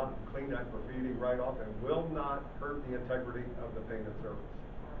you can go out and clean that graffiti right off and will not hurt the integrity of the painted surface.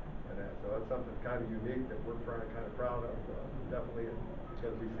 And so that's something kind of unique that we're kind of proud of, definitely,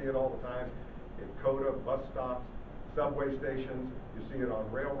 because we see it all the time in CODA, bus stops, subway stations. You see it on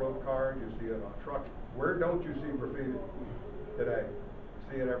railroad cars, you see it on trucks. Where don't you see graffiti today? You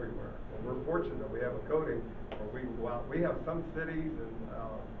see it everywhere. And we're fortunate that we have a coating where we can go out. We have some cities and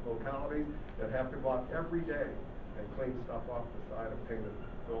localities that have to go out every day and clean stuff off the side of painted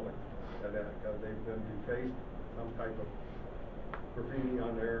buildings, and because they've been defaced, some type of graffiti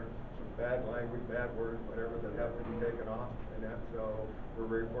on there, some bad language, bad words, whatever, that have to be taken off, and that, so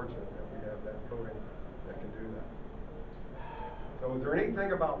we're very fortunate that we have that coating that can do that. So is there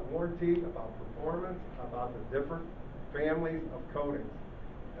anything about warranty, about performance, about the different families of coatings?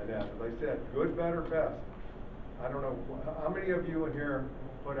 And that, as I said, good, better, best. I don't know, how many of you in here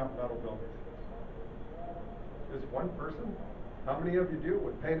put up metal buildings? Just one person? How many of you deal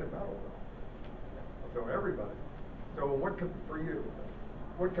with painted metal? So everybody. So for you,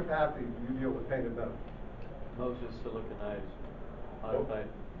 what capacity do you deal with painted metal? Mostly siliconized.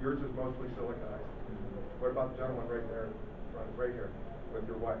 Yours is mostly siliconized. What about the gentleman right there, right here, with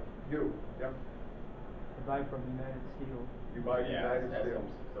your wife? You, yep. I buy from United Steel. You buy United Steel.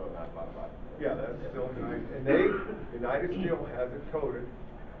 So not modified. Yeah, that's siliconized. And United Steel has it coated,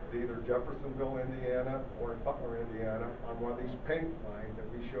 either Jeffersonville, Indiana, or in Butler, Indiana, on one of these paint lines that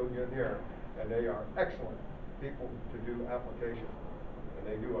we showed you in here, and they are excellent people to do application, and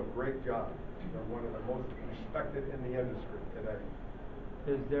they do a great job. They're one of the most respected in the industry today.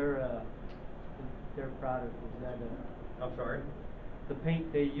 Is their product, is that I'm sorry? the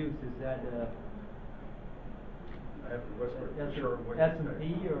paint they use, is that I have to whisper it for sure.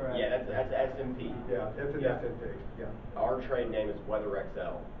 S&P or? Yeah, that's S&P. Yeah, it's an S&P, yeah. Our trade name is Weather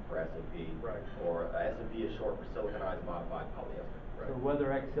XL for S&P. Right. Or S&P is short for siliconized modified polyester. So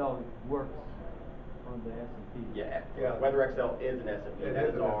Weather XL works on the S&P? Yeah, Yeah. Weather XL is an S&P. It That's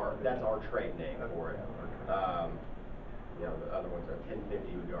is an our S&P. that's our trade name That's for it. You know, the other ones are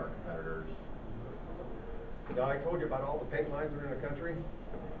 1050 would be our competitors. Now, I told you about all the paint lines that are in the country.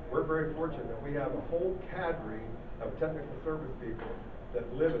 We're very fortunate that we have a whole cadre of technical service people that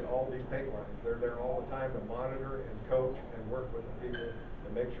live at all these paint lines. They're there all the time to monitor and coach and work with the people to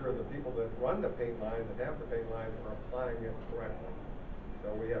make sure the people that run the paint lines and have the paint lines are applying it correctly.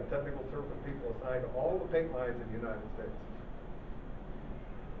 So we have technical service people assigned to all the paint lines in the United States.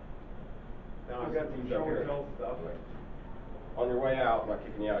 Now, I've got some show and tell stuff. On your way out, I'm not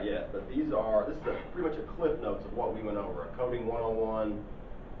kicking you out yet, but this is pretty much a cliff notes of what we went over. A coating 101,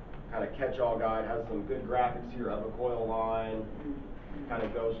 kind of catch-all guide, has some good graphics here of a coil line, kind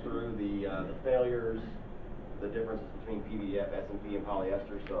of goes through the failures, the differences between PVDF, S&P, and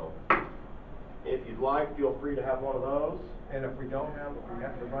polyester. So if you'd like, feel free to have one of those. And if we don't have, if we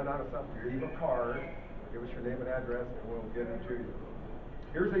have to run out of something, leave a card, give us your name and address, and we'll get it to you.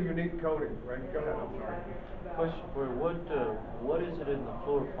 Here's a unique coating, right? Go ahead, I'm sorry. Question for you, what is it in the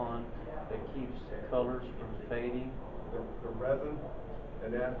floor pond that keeps the colors from fading? The resin,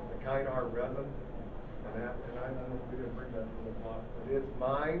 and that, the Kynar resin, and that, and I don't know if we didn't bring that little box, but it's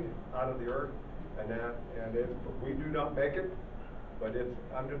mined out of the earth, and we do not make it, but it's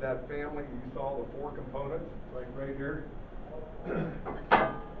under that family. You saw the 4 components, right here.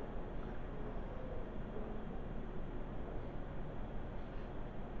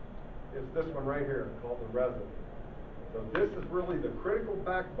 is this one right here called the resin. So this is really the critical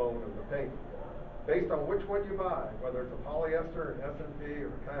backbone of the paint. Based on which one you buy, whether it's a polyester, an S&P, or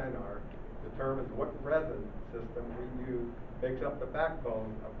a Kynar, determines what resin system we use, makes up the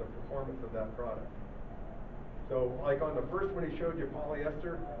backbone of the performance of that product. So like on the first one he showed you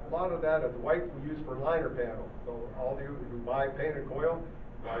polyester, a lot of that is white we use for liner panels. So all of you who buy painted coil,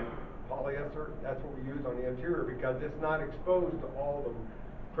 like polyester, that's what we use on the interior because it's not exposed to all the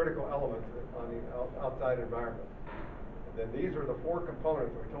critical elements on the outside environment. And then these are the four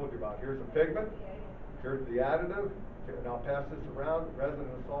components I told you about. Here's the pigment, here's the additive, and I'll pass this around, resin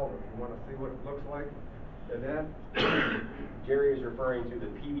and solvent. You want to see what it looks like? And then Jerry is referring to the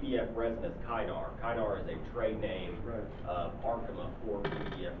PVDF resin as Kynar. Kynar is a trade name of Arkema for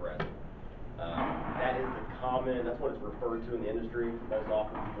PVDF resin. That is the common, that's what it's referred to in the industry. Most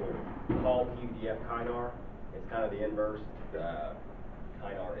often people call PVDF Kynar. It's kind of the inverse.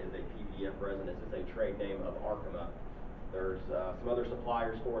 Kynar is a PVDF resin. This is a trade name of Arkema. There's some other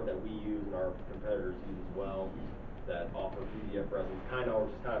suppliers for it that we use and our competitors use as well that offer PVDF resins. Kynar is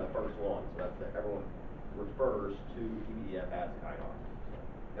just kind of the first one, so that's everyone refers to PVDF as Kynar.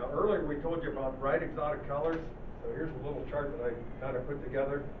 Now earlier we told you about bright exotic colors. So here's a little chart that I kind of put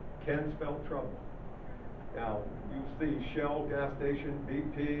together. Can spell trouble. Now you see Shell gas station,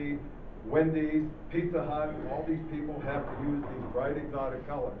 BP, Wendy's, Pizza Hut, all these people have to use these bright exotic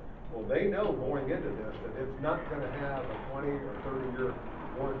colors. Well, they know going into this that it's not going to have a 20 or 30-year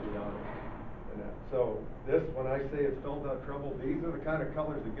warranty on it. And so this, when I say it spells out trouble, these are the kind of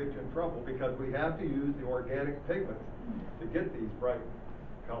colors that get you in trouble because we have to use the organic pigments to get these bright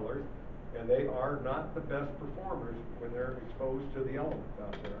colors, and they are not the best performers when they're exposed to the elements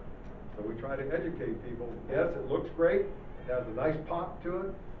out there. So we try to educate people. Yes, it looks great, it has a nice pop to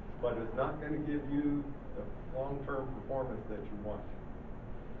it, but it's not going to give you the long-term performance that you want.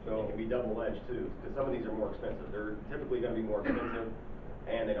 So it can be double-edged too, because some of these are more expensive. They're typically going to be more expensive,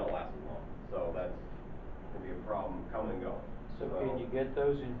 and they don't last as long. So that's going to be a problem coming and going. So can you get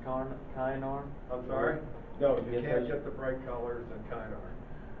those in Kynar? I'm sorry? No, you can't those? get the bright colors in Kynar.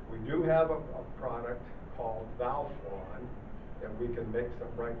 We do have a product called Valflon that we can make some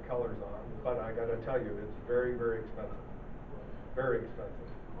bright colors on, but I got to tell you, it's very, very expensive. Very expensive.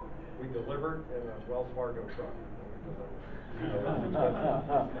 We delivered in a Wells Fargo truck.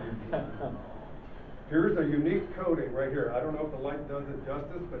 Here's a unique coating right here. I don't know if the light does it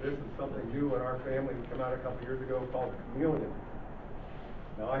justice, but this is something new in our family that came out a couple years ago called Chameleon.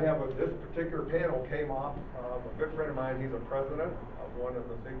 Now I have this particular panel came off of a good friend of mine. He's a president of one of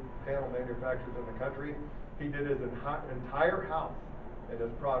the big panel manufacturers in the country. He did his entire house in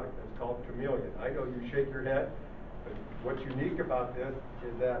this product. It's called Chameleon. I know you shake your head, but what's unique about this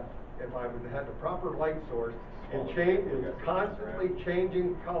is that if I would have had the proper light source, it's constantly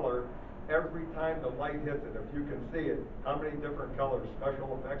changing color every time the light hits it. If you can see it, how many different colors,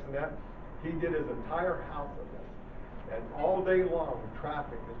 special effects and that. He did his entire house of this. And all day long,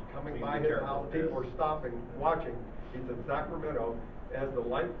 traffic is coming by his house, people are stopping, watching. He's in Sacramento. As the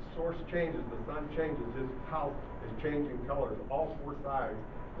light source changes, the sun changes, his house is changing colors, all four sides.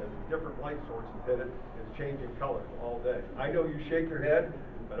 As different light sources hit it, it's changing colors all day. I know you shake your head,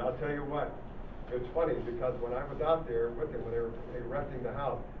 but I'll tell you what, it's funny because when I was out there with him, when they were erecting the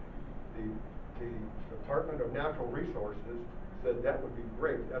house, the Department of Natural Resources said that would be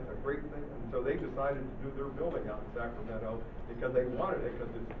great, that's a great thing, and so they decided to do their building out in Sacramento because they wanted it,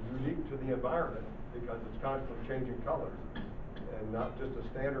 because it's unique to the environment, because it's constantly changing colors, and not just a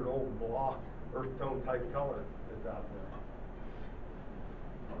standard old block, earth tone type color that's out there.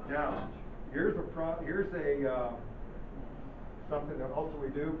 Now, here's something that also we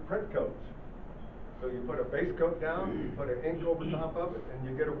do, print coats. So you put a base coat down, you put an ink over top of it, and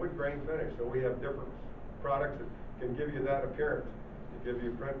you get a wood grain finish. So we have different products that can give you that appearance, to give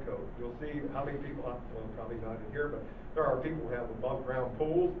you a print coat. You'll see how many people, well, probably not in here, but there are people who have above ground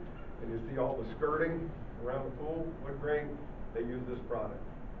pools, and you see all the skirting around the pool, wood grain, they use this product.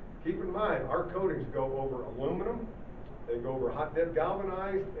 Keep in mind, our coatings go over aluminum, they go over hot dip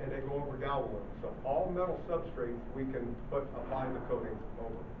galvanized, and they go over galvalume. So all metal substrates we can apply the coatings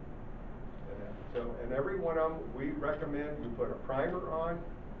over. And every one of them, we recommend you put a primer on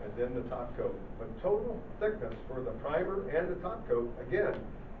and then the top coat. But total thickness for the primer and the top coat, again,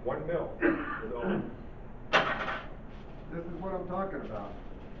 1 mil. So this is what I'm talking about.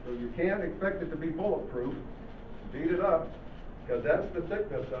 So you can't expect it to be bulletproof. Beat it up, because that's the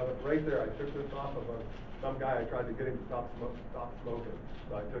thickness of it right there. I took this off of some guy. I tried to get him to stop smoking,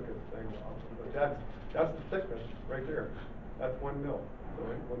 so I took his thing off. But that's the thickness right there. That's 1 mil. So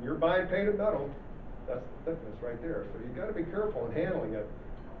when you're buying painted metal, that's the thickness right there. So you got to be careful in handling it.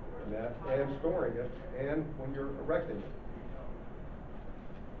 and storing it, and when you're erecting it.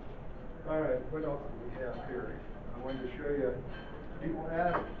 All right, what else do we have here? I wanted to show you, people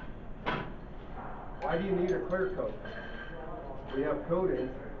ask, why do you need a clear coat? We have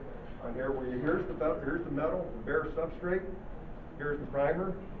coatings on here where here's the metal, the bare substrate, here's the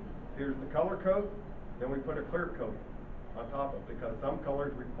primer, here's the color coat, then we put a clear coat on top of it, because some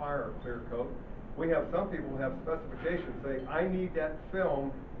colors require a clear coat. We have some people who have specifications say, I need that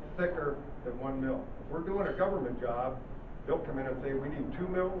film thicker than 1 mil. If we're doing a government job, they'll come in and say, we need 2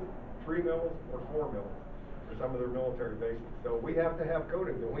 mils, 3 mils, or 4 mils for some of their military bases. So we have to have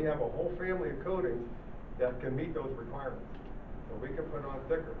coatings, and we have a whole family of coatings that can meet those requirements. So we can put on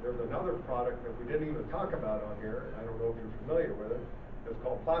thicker. There's another product that we didn't even talk about on here. I don't know if you're familiar with it. It's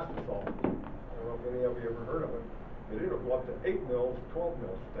called plastisol. I don't know if any of you ever heard of it. But it'll go up to 8 mils, 12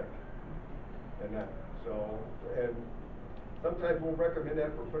 mils thick. And that. So, and sometimes we'll recommend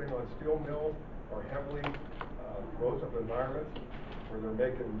that for putting on steel mills or heavily corrosive environments where they're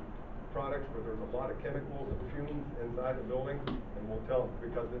making products where there's a lot of chemicals and fumes inside the building, and we'll tell them,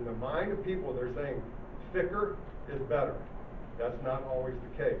 because in the mind of people, they're saying thicker is better. That's not always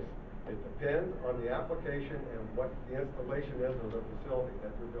the case. It depends on the application and what the installation is of the facility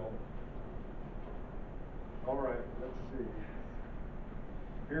that you're building. All right, let's see.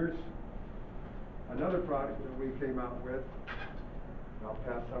 Here's another product that we came out with. I'll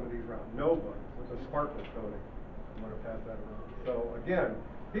pass some of these around. Nova with a sparkle coating. I'm going to pass that around. So again,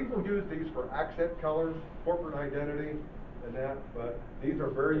 people use these for accent colors, corporate identity, and that, but these are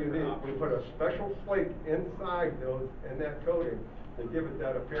very unique. We put a special slate inside those, in that coating, to give it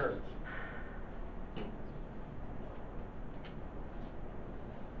that appearance.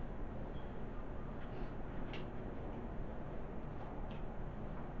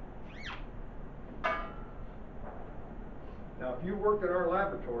 Now, if you worked in our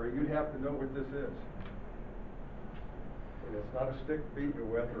laboratory, you'd have to know what this is. And it's not a stick to beat you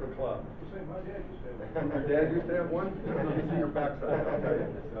with or a club. My dad used to have one. Your dad used to have one? Let me see your backside, I'll tell you.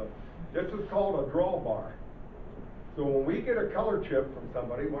 So, this is called a draw bar. So when we get a color chip from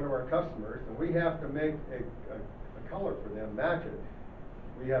somebody, one of our customers, and we have to make a color for them, match it,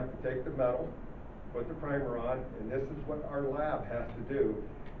 we have to take the metal, put the primer on, and this is what our lab has to do,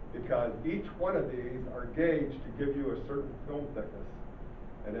 because each one of these are gauged to give you a certain film thickness.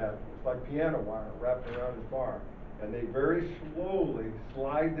 And that, it's like piano wire wrapped around this bar. And they very slowly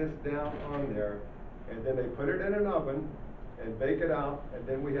slide this down on there, and then they put it in an oven and bake it out, and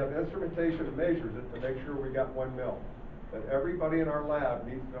then we have instrumentation that measures it to make sure we got 1 mil. But everybody in our lab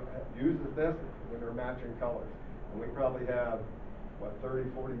uses this when they're matching colors. And we probably have, what, 30,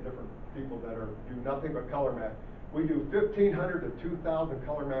 40 different people that do nothing but color match. We do 1,500 to 2,000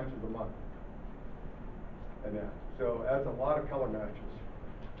 color matches a month. And that, so that's a lot of color matches.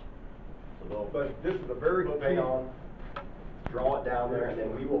 But this is a very put paint on, draw it down there, and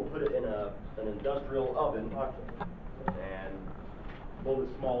then we will put it in an industrial oven, and a little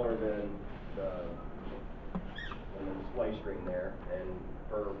bit smaller than the display screen there, and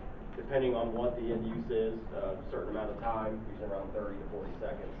for depending on what the end use is, a certain amount of time, usually around 30 to 40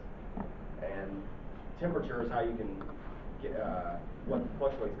 seconds, and temperature is how you can get what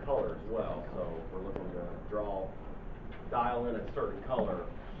fluctuates color as well. So if we're looking to dial in a certain color,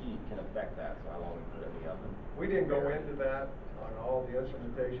 heat can affect that, so how long we put it in the oven. We didn't go into that on all the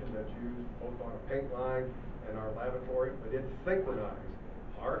instrumentation that's used both on a paint line and our laboratory, but it's synchronized.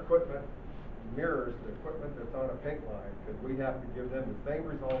 Our equipment mirrors the equipment that's on a paint line, because we have to give them the same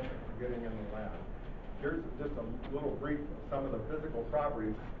results that we're getting in the lab. Here's just a little brief of some of the physical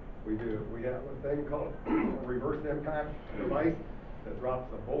properties we do. We have a thing called a reverse impact device that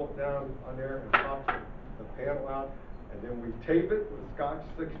drops a bullet down on there and pops the panel out. And then we tape it with Scotch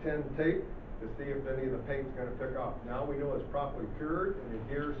 610 tape to see if any of the paint's going to pick up. Now we know it's properly cured and it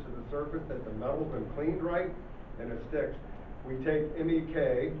adheres to the surface, that the metal's been cleaned right, and it sticks. We take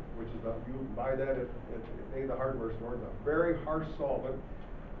MEK, which is you can buy that at any of the hardware stores, a very harsh solvent,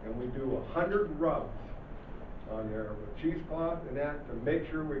 and we do 100 rubs on there with cheesecloth and that to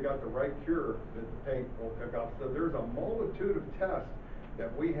make sure we got the right cure that the paint will pick up. So there's a multitude of tests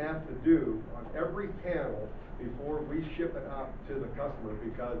that we have to do on every panel before we ship it out to the customer,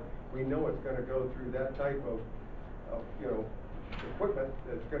 because we know it's going to go through that type of equipment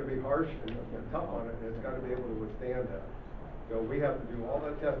that's going to be harsh and tough on it, and it's got to be able to withstand that. So we have to do all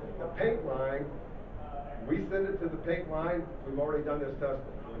that testing. The paint line, we send it to the paint line. We've already done this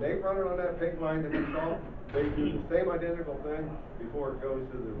testing. When they run it on that paint line to install, they do the same identical thing before it goes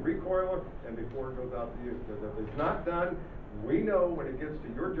to the recoiler and before it goes out to you. Because if it's not done, we know when it gets to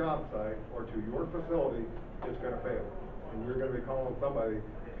your job site or to your facility, it's going to fail. And you're going to be calling somebody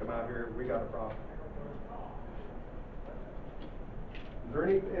come out here, we got a problem. Is there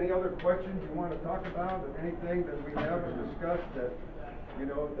any other questions you want to talk about, or anything that we haven't discussed that, you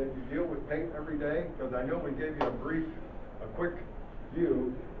know, that you deal with paint every day? Because I know we gave you a quick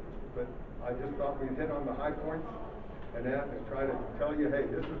view, but I just thought we'd hit on the high points and that, and try to tell you, hey,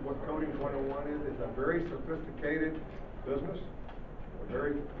 this is what Coatings 101 is. It's a very sophisticated business, a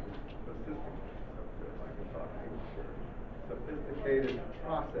very sophisticated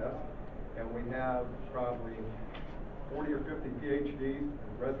process, and we have probably 40 or 50 PhDs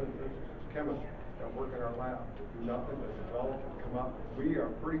and residents, chemists that work in our lab, that do nothing but develop and come up. We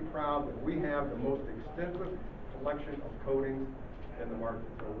are pretty proud that we have the most extensive collection of coatings in the market.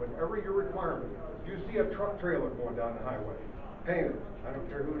 So whatever your requirement is, if you see a truck trailer going down the highway, painted, I don't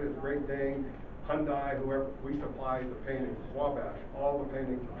care who it is, Great Dane, Hyundai, whoever, we supply the painting, Wabash, all the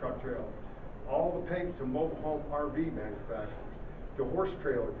painting for truck trailers, all the paint to mobile home RV manufacturers, to horse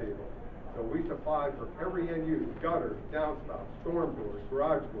trailer people. So we supply for every end use, gutters, downspouts, storm doors,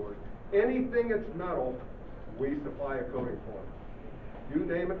 garage doors, anything that's metal, we supply a coating for. You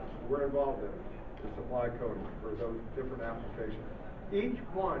name it, we're involved in it, to supply coatings for those different applications. Each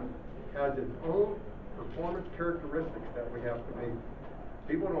one has its own performance characteristics that we have to meet.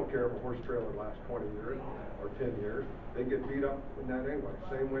 People don't care if a horse trailer lasts 20 years or 10 years. They get beat up in that anyway.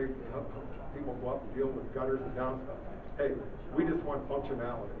 Same way people go up and deal with gutters and downspouts. Hey, we just want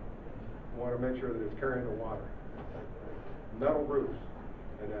functionality. We want to make sure that it's carrying the water. Metal roofs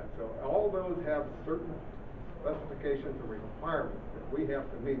and that. So all those have certain specifications and requirements that we have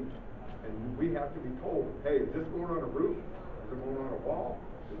to meet. And we have to be told, hey, is this going on a roof? Is it going on a wall?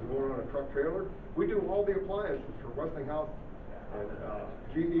 Is it going on a truck trailer? We do all the appliances for Westinghouse and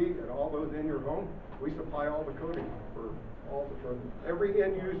GE and all those in your home. We supply all the coatings for every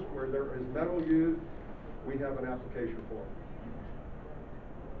end use where there is metal used, we have an application for it.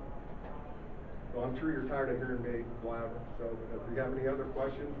 So I'm sure you're tired of hearing me blabber. So if you have any other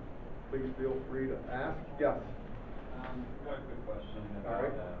questions, please feel free to ask. Yes. Got a quick question All about,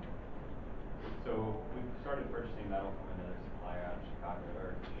 right. so we've started purchasing metal from another supplier out of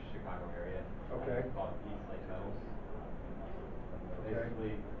Chicago area. Okay. Called East Lake Metals. Okay.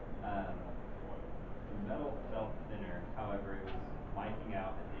 Basically, the metal felt thinner, however, it was miking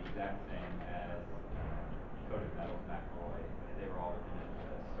out the exact same as coated metals, McElroy. They were all within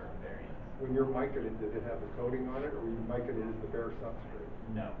a certain variance. When you're micing it, did it have the coating on it, or were you micing it as the bare substrate?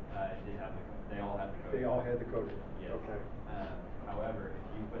 No, it did have they all had the coating. They all had the coating? Yes. Okay. However, if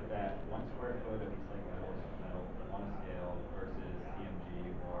you put that 1 square foot of East Lake Metals metal on a scale versus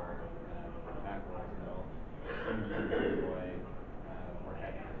CMG or McElroy's metal, CMG and McElroy were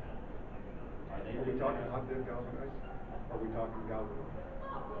heavier. Are we talking hot dip galvanized? Are we talking galvanized?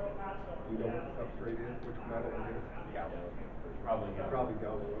 Do you know what the substrate is, which metal it is? Galvanized. Probably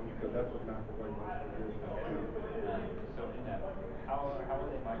galvanized, because that's what McElroy mostly is. So in that, how are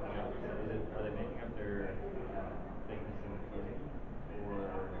they miking out? Are they making up their thickness in the coating, or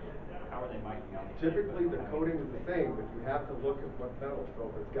how are they miking out? Typically, the coating is the same, but you have to look at what metal.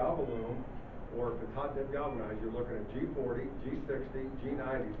 So if it's galvalume, or if it's hot dip galvanized, you're looking at G40, G60,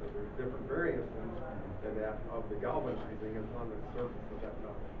 G90. So there's different variants than that of the galvanizing is on the surface of that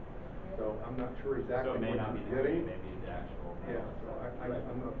metal. So I'm not sure exactly what you're be getting. Maybe the actual. Yeah, so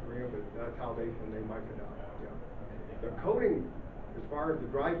I'm not familiar, but that's how when they mic it out. Yeah. The coating, as far as the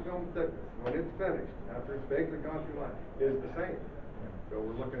dry film thickness, when it's finished, after it's basically gone through line, is the same. So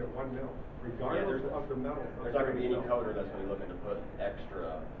we're looking at 1 mil, regardless of the metal. There's not going to be any coater that's going to be looking to put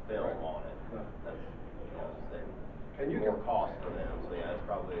extra film on it. No. That's, you know, and you more can, cost for them. So yeah, it's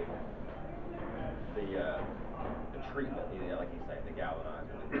probably the treatment, like you say, the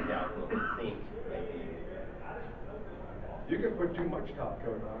galvanizing, the galvanizing sink, maybe. you can put too much top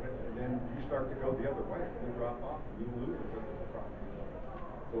coat on it, and then you start to go the other way. You drop off, and you lose the physical property.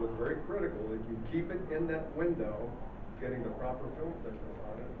 So it's very critical that you keep it in that window, getting the proper film thickness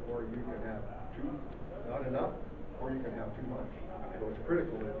on it, or you can have not enough, or you can have too much. So it's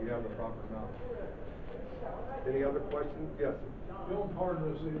critical that you have the proper amount. Any other questions? Yes. Film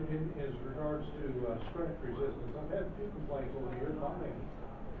hardness in regards to scratch resistance. I've had a few complaints over the years about them,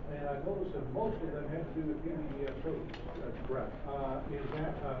 and I noticed that most of them had to do with PVDF coatings. That's correct. Is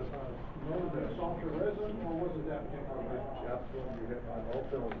that known as a softer resin, or was it that particular resin? Absolutely, you hit on all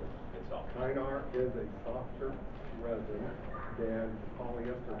cylinders. It's soft. Kynar is a softer resin than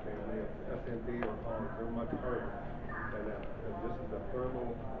polyester family of SMP or poly. They're much harder than that. And this is a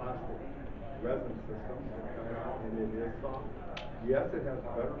thermoplastic resin system, and it is soft. Yes, it has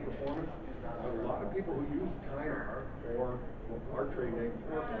better performance, but a lot of people who use Kynar, or our trade name,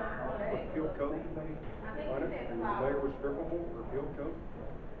 put peel coat on it. Are you familiar with strippable or peel coat?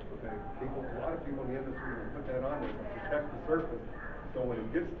 A lot of people in the industry will put that on there to protect the surface. So when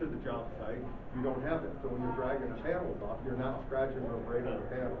it gets to the job site, you don't have it. So when you're dragging the panels off, you're not scratching or abrading the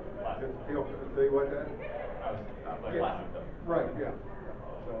panel. See what that? Plastic though. Right, yeah.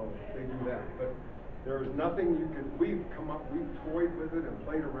 So they do that, but there's nothing we've toyed with it and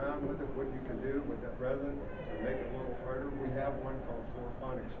played around with it, what you can do with that resin to make it a little harder. We have one called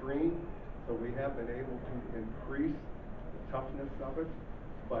Fluorofon Extreme, so we have been able to increase the toughness of it.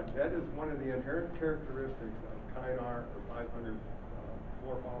 But that is one of the inherent characteristics of Kynar or 500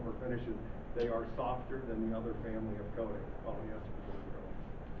 fluoropolymer finishes. They are softer than the other family of coatings, polyester coatings.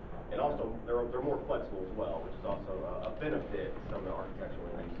 And also, they're more flexible as well, which is also a benefit to some of the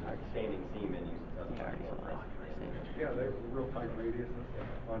architectural uses. Standing seam end uses doesn't have more flexibility. Yeah, they're real tight radiuses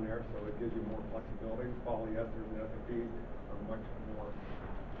on there, so it gives you more flexibility. Polyesters and SFPs are much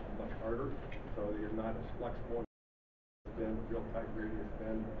harder, so you're not as flexible. Then real tight radius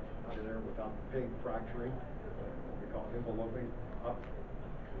bend out of there without the paint fracturing. We call enveloping up.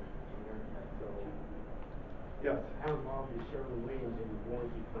 So, yes. How involved is Sherwin-Williams in the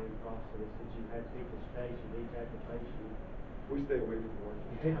warranty claim process that you've had people station each application? We stay away from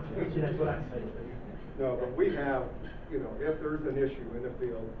warranty. That's what I say. No, but we have, if there's an issue in the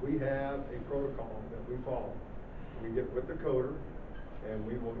field, we have a protocol that we follow. We get with the coder, and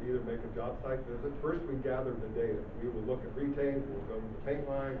we will either make a job site visit. First, we gather the data. We will look at retains, we'll go to the paint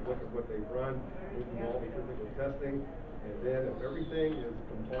line, look at what they've run, we'll do all the physical testing, and then if everything is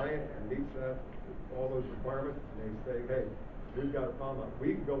compliant and meets all those requirements, and they say, hey, we've got a problem,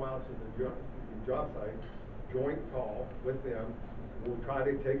 we can go out to the job site, joint call with them. We'll try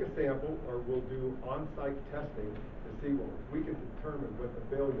to take a sample, or we'll do on-site testing to see what we can determine what the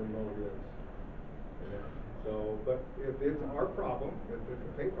failure mode is. So, but if it's our problem, if it's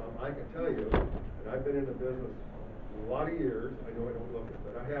a paint problem, I can tell you, and I've been in the business a lot of years, I know I don't look it,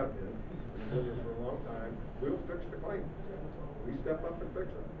 but I have been in the business for a long time, we'll fix the claim. We step up and fix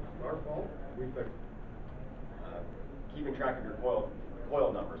it. It's our fault, we fix it. Keeping track of your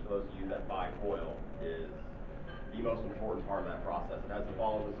coil numbers, for those of you that buy coil, is the most important part of that process. It has to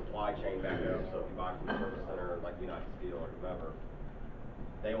follow the supply chain back up, so if you buy from a service center like United Steel or whomever,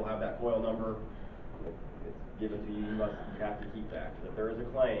 they will have that coil number. It's given to you, you have to keep that. Because if there is a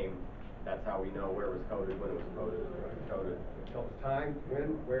claim, that's how we know where it was coated, when it was coated. It tells time,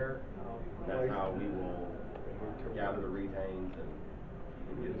 when, where, how. And that's how we will gather the retains and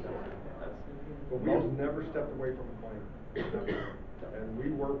get it sorted. But we have never stepped away from a claim. Never. And we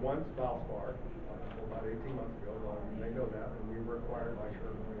were once Valspar, about 18 months ago, and they know that, and we were acquired by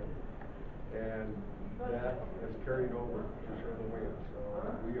Sherwin-Williams. And that has carried over to Sherwin-Williams. So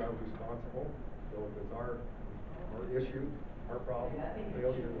we are responsible. So if it's our issue, our problem,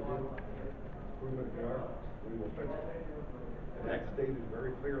 failure to do, improvement in we will fix it. And that's stated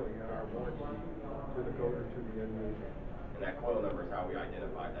very clearly in our warranty to the coder, to the end user. And that coil number is how we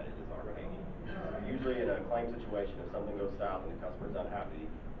identify that it is our paint. Usually in a claim situation, if something goes south and the customer's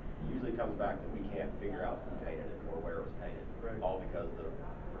unhappy, it usually comes back that we can't figure out who painted it or where it was painted. Right. All because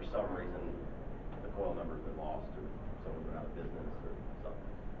for some reason the coil number's been lost or someone's been out of business or something.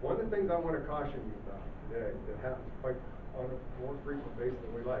 One of the things I want to caution you about today that happens quite on a more frequent basis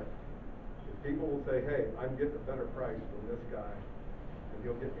than we like is people will say, hey, I'm getting a better price from this guy and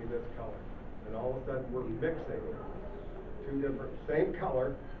he'll get me this color. And all of a sudden we're mixing same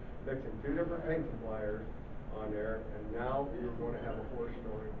color, mixing two different paint suppliers on there, and now you're going to have a horror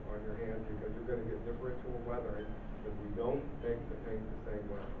story on your hands because you're going to get differential weathering because we don't make the paint the same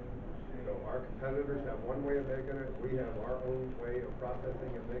way. So our competitors have one way of making it, we have our own way of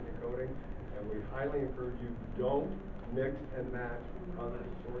processing and making coating, and we highly encourage you, don't mix and match other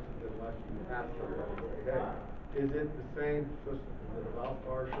sources unless you ask somebody, say, hey, is it the same system? Is it a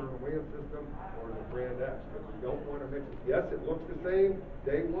Valspar Sherwin-Williams system or the brand X? Because we don't want to mix it. Yes, it looks the same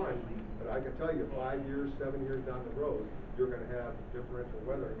day one, but I can tell you 5 years, 7 years down the road, you're going to have differential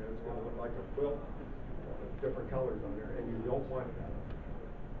weathering and it's going to look like a quilt with different colors on there, and you don't want that.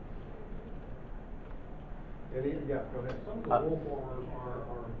 Yeah, go ahead. Some of the roll formers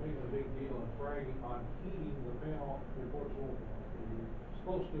are making a big deal and bragging on heating the panel before it's roll formed. It's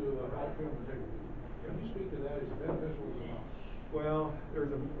supposed to help film integrity. Can you speak to that? Is it beneficial or not? Well,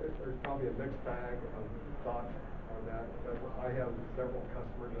 there's probably a mixed bag of thoughts on that. I have several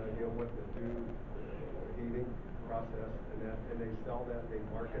customers that I deal with that do the heating process and they sell that, they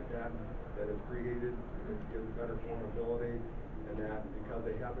market that it's created, it gives better formability and that because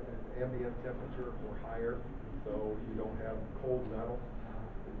they have it at ambient temperature or higher, so you don't have cold metal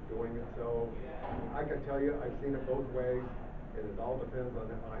doing it. So I can tell you, I've seen it both ways. And it all depends on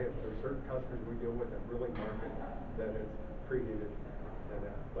that. There's certain customers we deal with that really market that it's preheated. and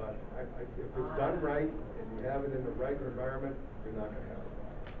that. But if it's done right and you have it in the right environment, you're not gonna have it.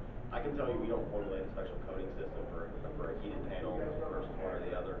 I can tell you, we don't formulate a special coating system for a heated panel versus one or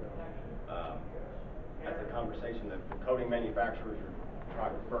the other. That's a conversation that the coating manufacturers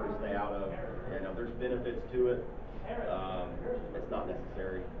prefer to stay out of. You know, there's benefits to it. It's not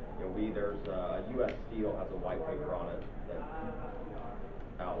necessary. You know, there's U.S. Steel has a white paper on it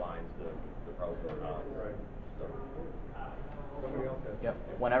that outlines the pros and the cons. Right. So. Somebody else has. Yep.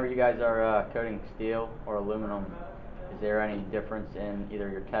 Whenever you guys are coating steel or aluminum, is there any difference in either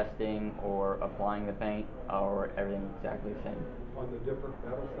your testing or applying the paint, or everything exactly the same? On the different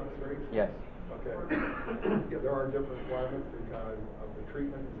metal substrates? Yes. Okay. Yeah, there are different requirements because of the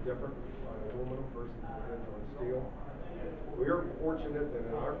treatment is different on aluminum versus it is on steel. We are fortunate that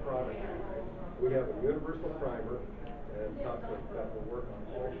in our product line, we have a universal primer and top coat that will work on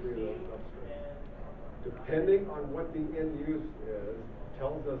all three of those substrates. Depending on what the end use is,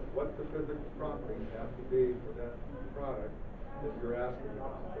 tells us what the physical properties have to be for that product that you're asking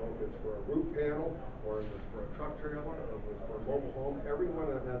about. So if it's for a roof panel, or if it's for a truck trailer, or if it's for a mobile home, every one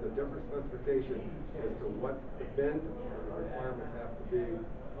of them has a different specification as to what the bend or the requirements have to be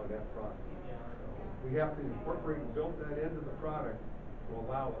on that product. We have to incorporate and build that into the product to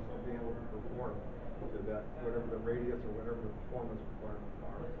allow us to be able to perform to that, whatever the radius or whatever the performance requirements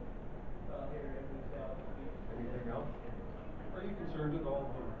are. Anything else? Are you concerned at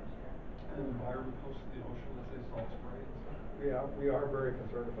all about the environment close to the ocean, let's say salt spray and stuff? Yeah, we are very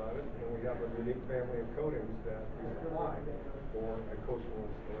concerned about it, and we have a unique family of coatings that we supply for a coastal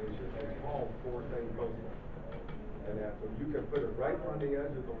installation. It's called four-thing coastal. And that, so you can put it right on the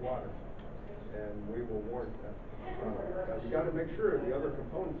edge of the water, and we will warrant that. Now, you gotta make sure the other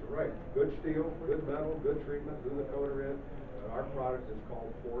components are right. Good steel, good metal, good treatment, who the coater is. Our product is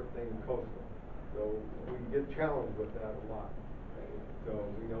called four-thing coastal. So we get challenged with that a lot. So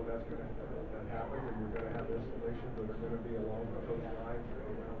we know that happens, and you're gonna have installations that are gonna be along the coastlines or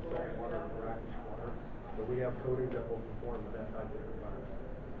around salt water or brackish water. So we have coatings that will perform in that type of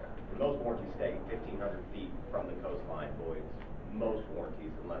environment. Most warranties stay 1,500 feet from the coastline voids. Most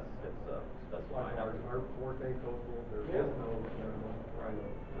warranties, unless it's specified. Our four-thing coastal, there is no minimum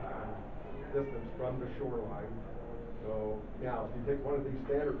distance from the shoreline. So now, if you take one of these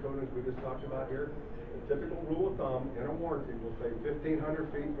standard coatings we just talked about here, the typical rule of thumb in a warranty will say 1,500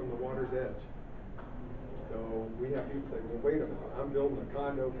 feet from the water's edge. So we have people say, well, wait a minute, I'm building a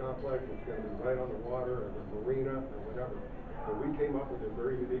condo complex, it's gonna be right on the water, or the marina, or whatever. So we came up with a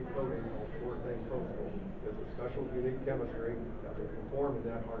very unique coating called four-thing coastal. It's a special, unique chemistry that will conform in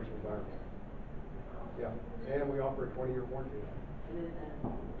that harsh environment. Yeah, and we offer a 20-year warranty.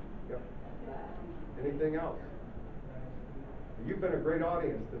 Yep. Anything else? You've been a great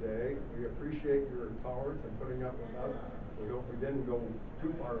audience today. We appreciate your tolerance and putting up with us. We hope we didn't go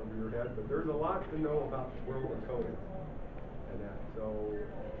too far over your head, but there's a lot to know about the world of coatings and that. So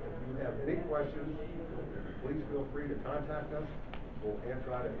if you have any questions, please feel free to contact us. We'll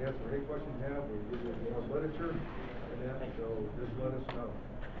try to answer any questions you have. We'll give you more literature and that, so just let us know.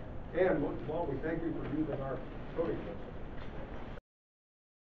 And most of all, we thank you for using our coating system.